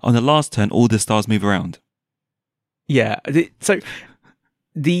 On the last turn, all the stars move around. Yeah. So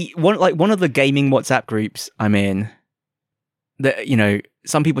one of the gaming WhatsApp groups I'm in, that, you know,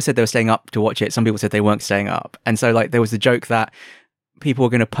 some people said they were staying up to watch it. Some people said they weren't staying up. And so like there was the joke that people were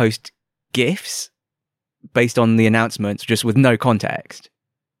going to post GIFs based on the announcements just with no context.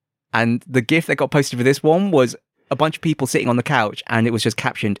 And the GIF that got posted for this one was a bunch of people sitting on the couch and it was just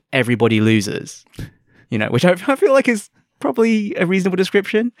captioned, "Everybody loses." You know, which I feel like is probably a reasonable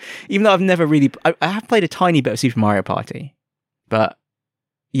description. Even though I've never really... I have played a tiny bit of Super Mario Party. But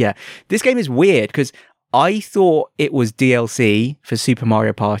yeah, this game is weird because I thought it was DLC for Super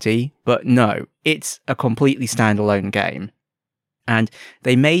Mario Party, but no, it's a completely standalone game. And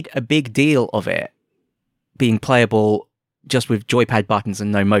they made a big deal of it being playable just with joypad buttons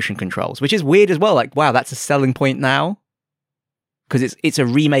and no motion controls, which is weird as well. Like, wow, that's a selling point now. Because it's a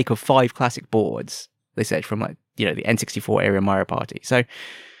remake of 5 classic boards, they said, from like, you know, the N64 era Mario Party. So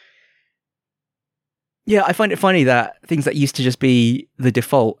yeah, I find it funny that things that used to just be the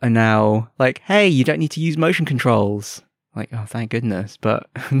default are now like, hey, you don't need to use motion controls. Like, oh, thank goodness. But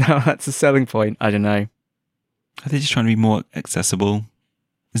now that's a selling point. I don't know. Are they just trying to be more accessible?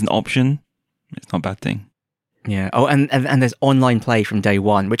 As an option? It's not a bad thing. Yeah. Oh, and there's online play from day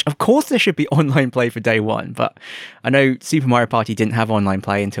one, which of course there should be online play for day one. But I know Super Mario Party didn't have online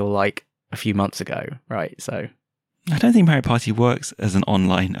play until like a few months ago, right? So I don't think Mario Party works as an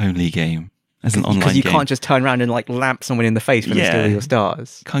online-only game. As an online game. Because you can't just turn around and like lamp someone in the face when they steal your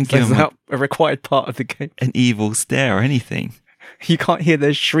stars. Can't give them not a required part of the game. An evil stare or anything. You can't hear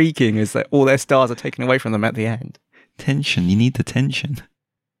their shrieking as all their stars are taken away from them at the end. Tension. You need the tension.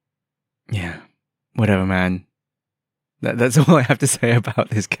 Yeah. Whatever, man. That's all I have to say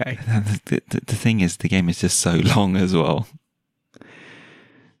about this game. The thing is, the game is just so long as well.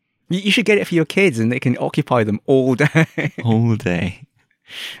 You should get it for your kids and they can occupy them all day. All day.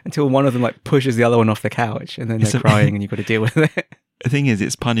 Until one of them like pushes the other one off the couch and then they're crying and you've got to deal with it. The thing is,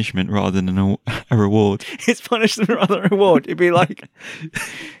 it's punishment rather than a reward. It's punishment rather than a reward. It'd be like,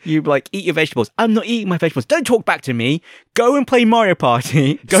 you like, eat your vegetables. I'm not eating my vegetables. Don't talk back to me. Go and play Mario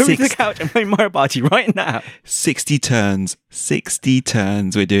Party. Go to the couch and play Mario Party right now. 60 turns. 60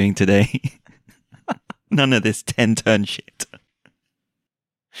 turns we're doing today. None of this 10-turn shit.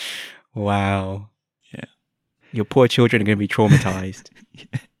 Wow. Yeah. Your poor children are going to be traumatized.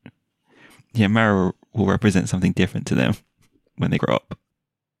 Yeah, Mario will represent something different to them when they grow up.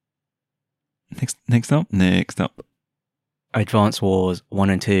 Next up. Advance Wars 1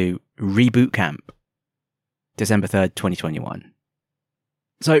 and 2 Reboot Camp. December 3rd, 2021.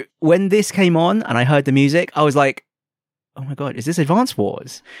 So when this came on and I heard the music, I was like, oh my God, is this Advance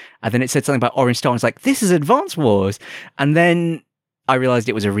Wars? And then it said something about Orange Star. I was like, this is Advance Wars. And then I realized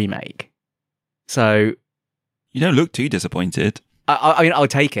it was a remake. So you don't look too disappointed. I mean, I'll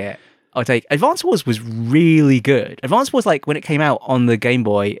take it. Advance Wars was really good. Advance Wars, like when it came out on the Game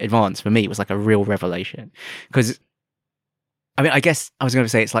Boy Advance, for me, was like a real revelation. Because, I mean, I guess I was going to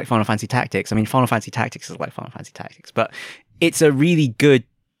say it's like Final Fantasy Tactics. I mean, Final Fantasy Tactics is like Final Fantasy Tactics, but it's a really good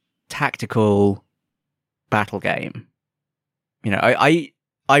tactical battle game. You know, I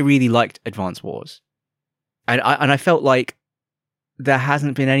really liked Advance Wars, and I felt like there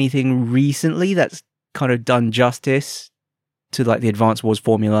hasn't been anything recently that's kind of done justice to like the Advance Wars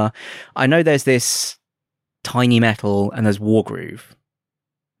formula. I know there's this Tiny Metal and there's Wargroove,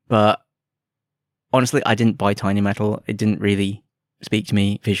 but honestly, I didn't buy Tiny Metal. It didn't really speak to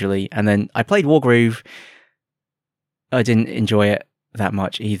me visually. And then I played Wargroove. I didn't enjoy it that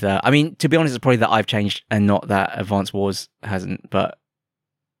much either. I mean, to be honest, it's probably that I've changed and not that Advance Wars hasn't. But,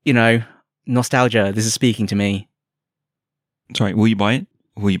 you know, nostalgia, this is speaking to me. Sorry, will you buy it?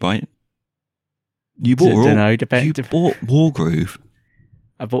 You bought Wargroove.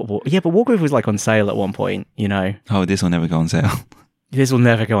 I bought yeah, but Wargroove was like on sale at one point, you know. Oh, this will never go on sale. This will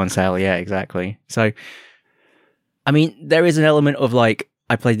never go on sale, yeah, exactly. So, I mean, there is an element of like,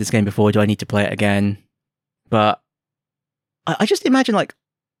 I played this game before, do I need to play it again? But I just imagine like,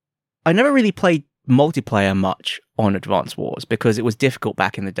 I never really played multiplayer much on Advance Wars because it was difficult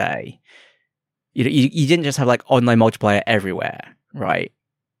back in the day. You didn't just have like online multiplayer everywhere, right?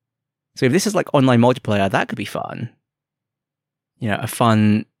 So if this is like online multiplayer, that could be fun. You know, a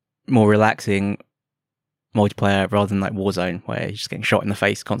fun, more relaxing multiplayer rather than like Warzone where you're just getting shot in the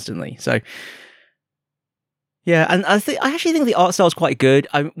face constantly. So Yeah, and I actually think the art style is quite good.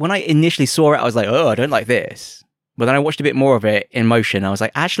 When I initially saw it, I was like, oh, I don't like this. But then I watched a bit more of it in motion. I was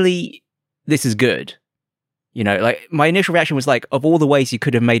like, actually, this is good. You know, like my initial reaction was like, of all the ways you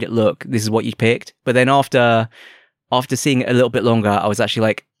could have made it look, this is what you picked. But then after seeing it a little bit longer, I was actually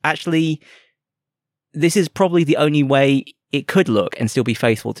like, actually, this is probably the only way it could look and still be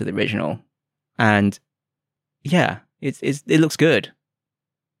faithful to the original. And yeah, it looks good.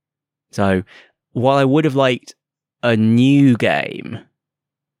 So while I would have liked a new game,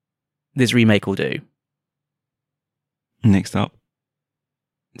 this remake will do. Next up,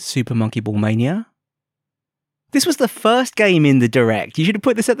 Super Monkey Ball Mania. This was the first game in the Direct. You should have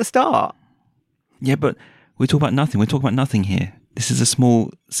put this at the start. Yeah, but we talk about nothing. We're talking about nothing here. This is a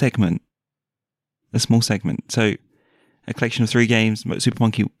small segment. So, a collection of 3 games, Super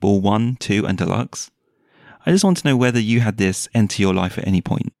Monkey Ball 1, 2, and Deluxe. I just want to know whether you had this enter your life at any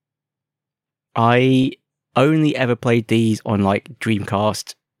point. I only ever played these on like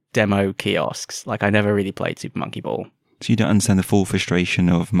Dreamcast demo kiosks. Like I never really played Super Monkey Ball. So you don't understand the full frustration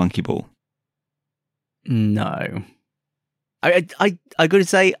of Monkey Ball? No. I gotta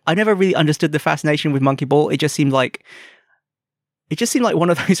say, I never really understood the fascination with Monkey Ball. It just seemed like one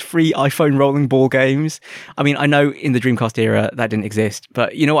of those free iPhone rolling ball games. I mean, I know in the Dreamcast era that didn't exist,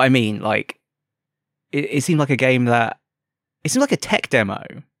 but you know what I mean? Like, it seemed like a game it seemed like a tech demo.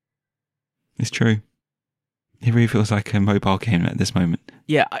 It's true. It really feels like a mobile game at this moment.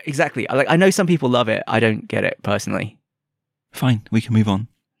 Yeah, exactly. I know some people love it. I don't get it personally. Fine, we can move on.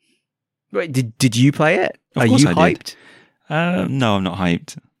 Wait, did you play it? Of Are course you I hyped? Did. No, I'm not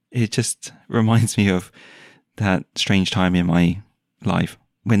hyped. It just reminds me of that strange time in my life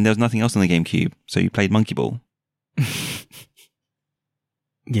when there was nothing else on the GameCube, so you played Monkey Ball.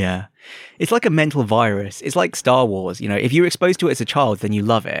 Yeah. It's like a mental virus. It's like Star Wars. You know, if you were exposed to it as a child, then you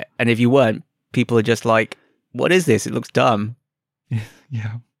love it. And if you weren't, people are just like, what is this? It looks dumb.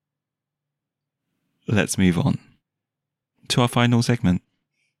 Yeah. Let's move on to our final segment.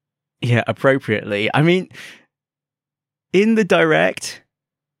 Yeah, appropriately. I mean, in the Direct,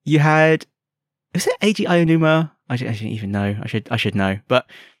 you had... Was it Eiji Aonuma? I shouldn't even know. I should know. But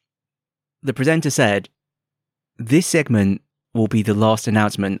the presenter said, this segment will be the last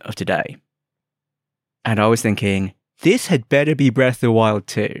announcement of today. And I was thinking, this had better be Breath of the Wild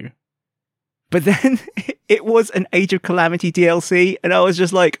 2. But then it was an Age of Calamity DLC, and I was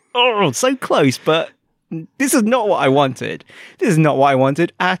just like, oh, so close, but this is not what I wanted. This is not what I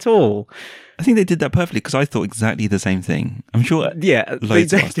wanted at all. I think they did that perfectly because I thought exactly the same thing. I'm sure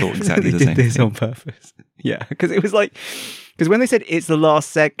loads of us thought exactly the same thing. They did this on purpose. Yeah, because it was like, because when they said it's the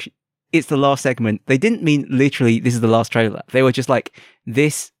last segment, they didn't mean literally this is the last trailer. They were just like,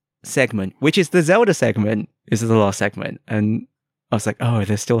 this segment, which is the Zelda segment, is the last segment. And I was like, oh,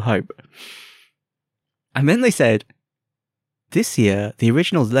 there's still hope. And then they said, this year, the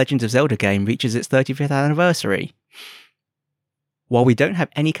original Legend of Zelda game reaches its 35th anniversary. While we don't have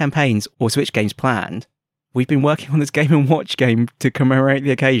any campaigns or Switch games planned, we've been working on this Game & Watch game to commemorate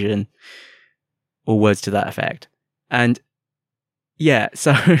the occasion. Or words to that effect. And yeah,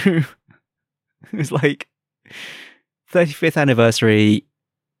 so it was like 35th anniversary,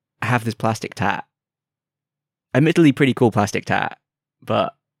 have this plastic tat. Admittedly pretty cool plastic tat,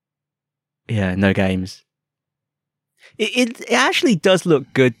 but yeah, no games. It actually does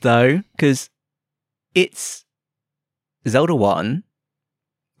look good though, because it's Zelda 1,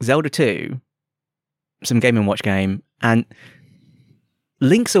 Zelda 2, some Game & Watch game, and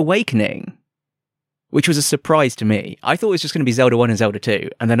Link's Awakening, which was a surprise to me. I thought it was just going to be Zelda 1 and Zelda 2,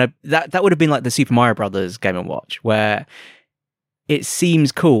 and then that would have been like the Super Mario Brothers Game & Watch, where it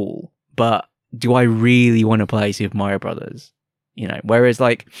seems cool, but do I really want to play Super Mario Brothers? You know, whereas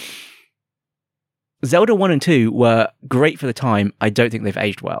like Zelda 1 and 2 were great for the time. I don't think they've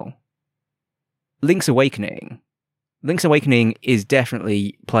aged well. Link's Awakening is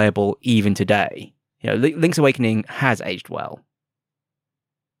definitely playable even today. You know, Link's Awakening has aged well.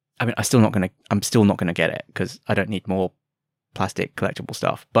 I mean, I'm still not gonna get it because I don't need more plastic collectible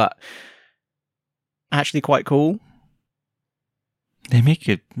stuff. But actually, quite cool. They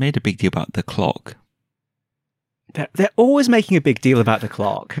made a big deal about the clock. They're always making a big deal about the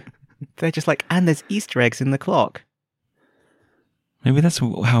clock. They're just like, and there's Easter eggs in the clock. Maybe that's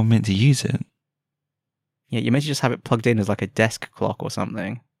how I'm meant to use it. Yeah, you meant to just have it plugged in as like a desk clock or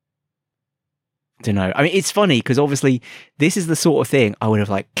something. I don't know. I mean, it's funny because obviously this is the sort of thing I would have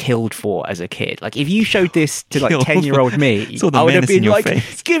like killed for as a kid. Like if you showed this to like 10-year-old me, I would have been like,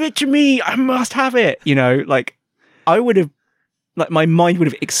 give it to me. I must have it. You know, like I would have, like my mind would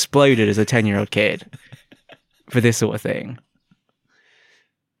have exploded as a 10-year-old kid for this sort of thing.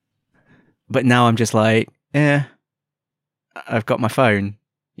 But now I'm just like, I've got my phone,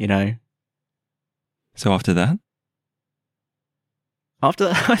 you know. So after that, After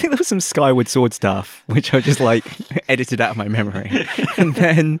I think there was some Skyward Sword stuff, which I just like edited out of my memory, and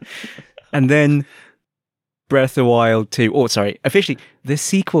then Breath of the Wild 2. Oh, sorry, officially the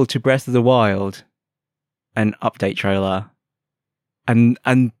sequel to Breath of the Wild, an update trailer, and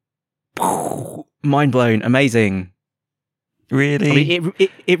mind blown, amazing. really? I mean,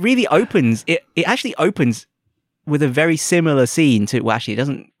 it really opens. It actually opens with a very similar scene to. Well, actually, it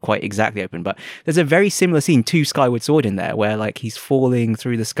doesn't quite exactly open, but there's a very similar scene to Skyward Sword in there, where like he's falling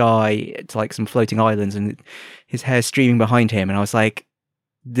through the sky to like some floating islands, and his hair's streaming behind him. And I was like,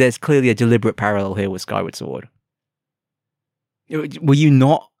 "There's clearly a deliberate parallel here with Skyward Sword." Were you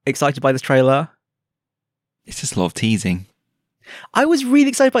not excited by this trailer? It's just a lot of teasing. I was really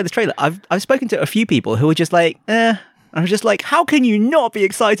excited by this trailer. I've spoken to a few people who were just like, eh. I was just like, how can you not be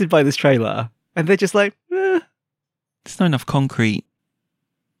excited by this trailer? And they're just like, eh. There's not enough concrete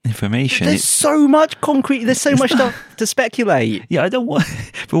information. There's so much concrete. There's so much stuff to speculate. Yeah, I don't want.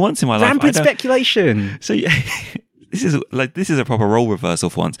 For once in my life, Rampant speculation. So yeah, this is a proper role reversal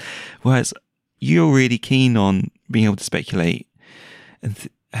for once. Whereas you're really keen on being able to speculate and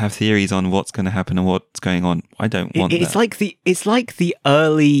have theories on what's going to happen and what's going on. I don't want it's that. It's like the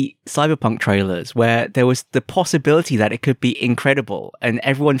early Cyberpunk trailers where there was the possibility that it could be incredible, and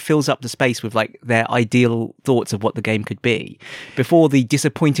everyone fills up the space with like their ideal thoughts of what the game could be before the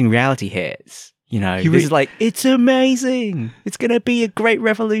disappointing reality hits. You know, this is like, it's amazing. It's going to be a great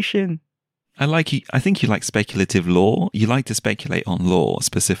revolution. I think you like speculative lore. You like to speculate on lore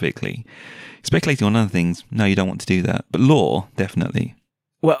specifically. Speculating on other things, no, you don't want to do that. But lore, definitely.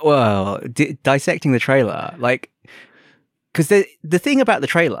 Well, dissecting the trailer, like, because the thing about the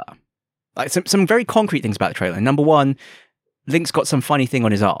trailer, like some very concrete things about the trailer. Number one, Link's got some funny thing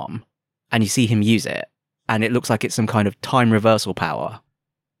on his arm, and you see him use it, and it looks like it's some kind of time reversal power.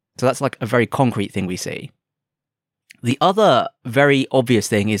 So that's like a very concrete thing we see. The other very obvious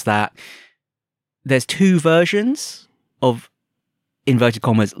thing is that there's two versions of, inverted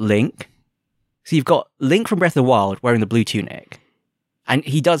commas, Link. So you've got Link from Breath of the Wild wearing the blue tunic. And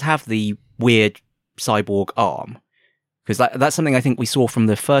he does have the weird cyborg arm. Because that's something I think we saw from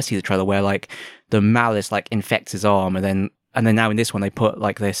the first teaser trailer, where like the malice like infects his arm, and then now in this one they put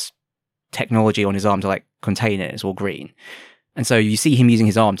like this technology on his arm to like contain it. It's all green. And so you see him using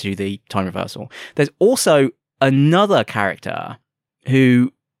his arm to do the time reversal. There's also another character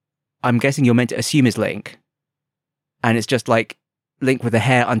who I'm guessing you're meant to assume is Link. And it's just like Link with the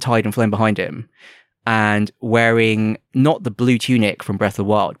hair untied and flowing behind him, and wearing not the blue tunic from Breath of the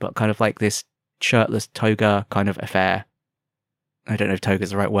Wild, but kind of like this shirtless toga kind of affair. I don't know if toga is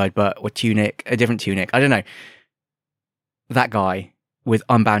the right word, but a different tunic. I don't know. That guy with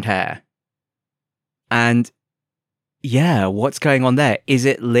unbound hair. And yeah, what's going on there? Is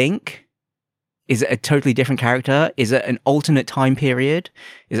it Link? Is it a totally different character? Is it an alternate time period?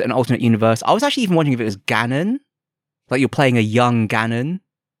 Is it an alternate universe? I was actually even wondering if it was Ganon. Like you're playing a young Ganon.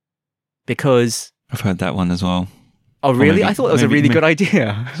 Because I've heard that one as well. Oh, really? Maybe, I thought that was a really good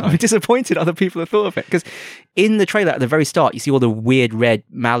idea. I'm disappointed other people have thought of it. Because in the trailer at the very start, you see all the weird red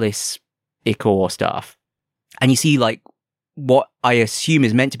malice ichor stuff. And you see like what I assume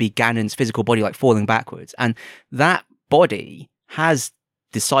is meant to be Ganon's physical body like falling backwards. And that body has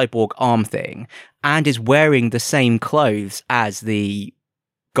the cyborg arm thing and is wearing the same clothes as the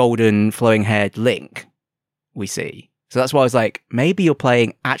golden flowing haired Link we see. So that's why I was like, maybe you're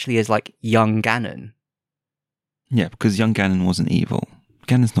playing actually as like young Ganon. Yeah, because young Ganon wasn't evil.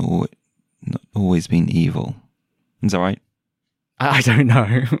 Ganon's not always been evil. Is that right? I don't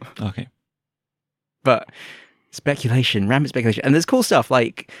know. Okay. But speculation, rampant speculation. And there's cool stuff,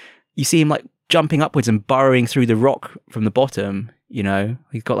 like you see him like jumping upwards and burrowing through the rock from the bottom, you know?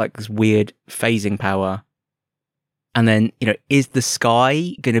 He's got like this weird phasing power. And then, you know, is the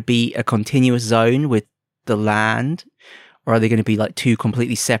sky going to be a continuous zone with the land? Or are they going to be like two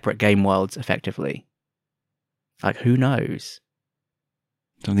completely separate game worlds effectively? Like, who knows?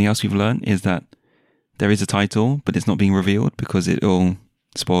 Something else we've learned is that there is a title, but it's not being revealed because it'll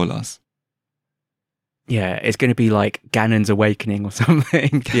spoil us. Yeah, it's going to be like Ganon's Awakening or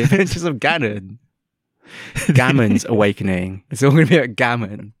something. The Adventures of Ganon. Gammon's Awakening. It's all going to be about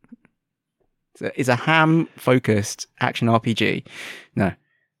Gammon. It's a ham-focused action RPG. No.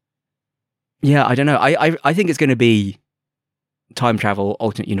 Yeah, I don't know. I think it's going to be time travel,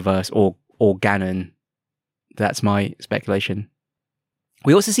 alternate universe, or Ganon. That's my speculation.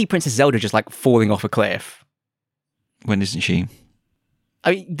 We also see Princess Zelda just like falling off a cliff. When isn't she?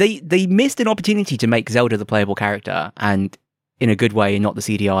 I mean, they missed an opportunity to make Zelda the playable character, and in a good way, not the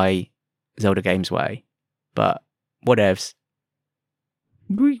CDI Zelda games way. but whatevs.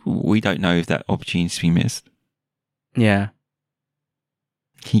 We don't know if that opportunity's been missed. Yeah.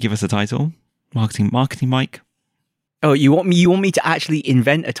 Can you give us a title? Marketing Mike? Oh, you want me to actually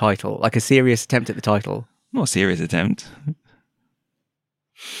invent a title, like a serious attempt at the title? Not a serious attempt.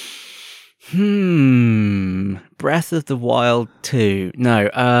 Breath of the Wild 2. No,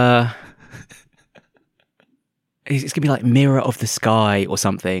 it's going to be like Mirror of the Sky or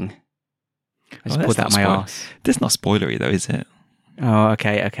something. I just put that in my arse. That's not spoilery though, is it? Oh,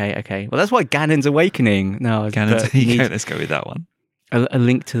 okay. Well, that's why Ganon's Awakening. No, let's go with that one. A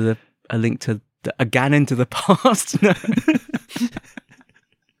link to a Ganon to the past. No.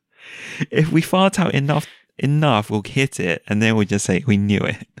 If we fart out enough, we'll hit it, and then we'll just say we knew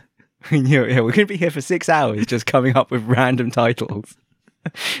it. We knew it. Yeah, we're going to be here for 6 hours just coming up with random titles,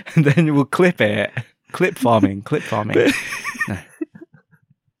 and then we'll clip it. Clip farming. No.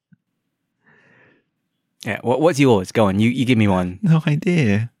 Yeah. What's yours? Go on. You give me one. No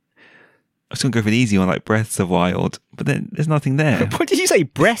idea. I was going to go for the easy one, like Breaths of Wild, but then there's nothing there. What did you say?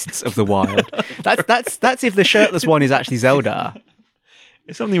 Breasts of the Wild? That's if the shirtless one is actually Zelda.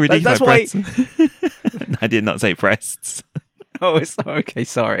 It's something ridiculous. That's why. I did not say breasts. Oh, okay.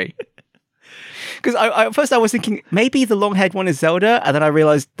 Sorry. Because at first I was thinking maybe the long-haired one is Zelda, and then I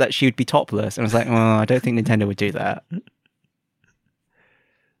realized that she would be topless, and I was like, well, I don't think Nintendo would do that.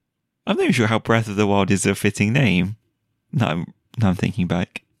 I'm not even sure how Breath of the Wild is a fitting name. No, I'm thinking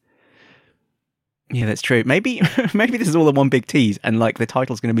back. Yeah, that's true. Maybe this is all a one big tease, and like the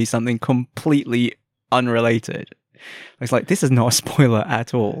title's going to be something completely unrelated. It's like, this is not a spoiler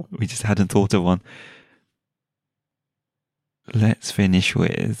at all. We just hadn't thought of one. Let's finish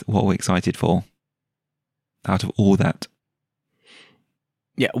with what we're excited for. Out of all that.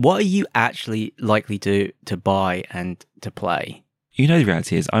 Yeah, what are you actually likely to buy and to play? You know, the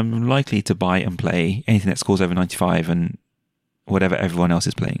reality is I'm likely to buy and play anything that scores over 95 and whatever everyone else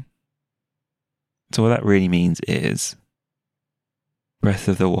is playing. So what that really means is Breath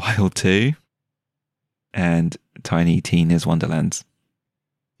of the Wild 2 and Tiny Tina's Wonderlands.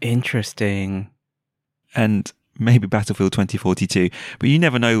 Interesting. And maybe Battlefield 2042. But you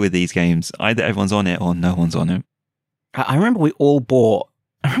never know with these games. Either everyone's on it or no one's on it. I remember we all bought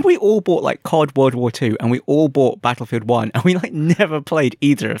like COD World War 2 and we all bought Battlefield 1 and we like never played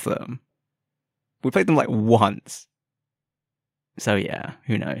either of them. We played them like once. So yeah,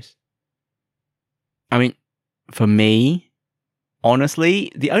 who knows? I mean, for me,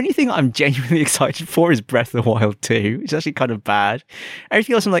 honestly, the only thing I'm genuinely excited for is Breath of the Wild 2. It's actually kind of bad.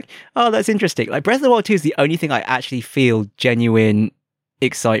 Everything else I'm like, oh, that's interesting. Like Breath of the Wild 2 is the only thing I actually feel genuine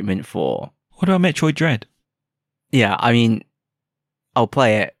excitement for. What about Metroid Dread? Yeah, I mean, I'll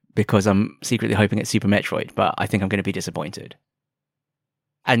play it because I'm secretly hoping it's Super Metroid, but I think I'm going to be disappointed.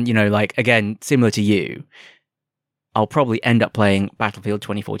 And, you know, like, again, similar to you, I'll probably end up playing Battlefield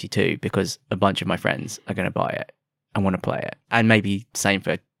 2042 because a bunch of my friends are going to buy it and want to play it. And maybe same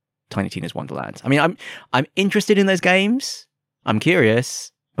for Tiny Tina's Wonderlands. I mean, I'm interested in those games. I'm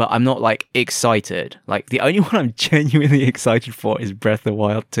curious, but I'm not, like, excited. Like, the only one I'm genuinely excited for is Breath of the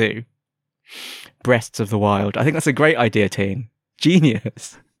Wild 2. Breasts of the Wild. I think that's a great idea, team.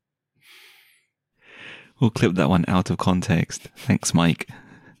 Genius. We'll clip that one out of context. Thanks, Mike.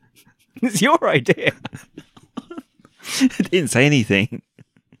 It's your idea. I didn't say anything.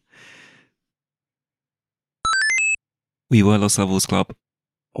 We were Lost Levels Club.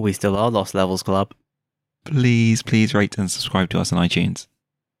 We still are Lost Levels Club. Please rate and subscribe to us on iTunes.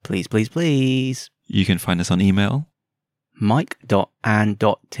 Please. You can find us on email.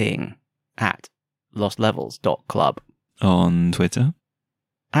 mike.and.ting@lostlevels.club. On Twitter.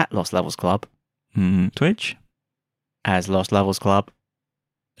 @lostlevelsclub. Twitch. As Lost Levels Club.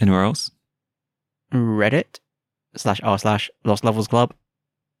 Anywhere else? Reddit/r/Lost Levels Club.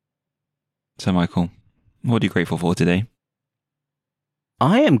 So, Michael, what are you grateful for today?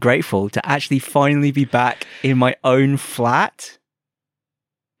 I am grateful to actually finally be back in my own flat.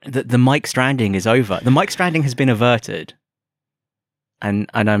 The Mike Stranding is over. The Mike Stranding has been averted. And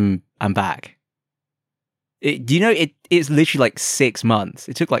I'm back. Do you know it's literally like 6 months.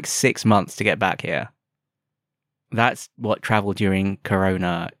 It took like 6 months to get back here. That's what travel during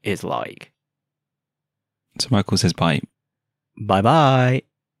Corona is like. So Michael says bye. Bye-bye.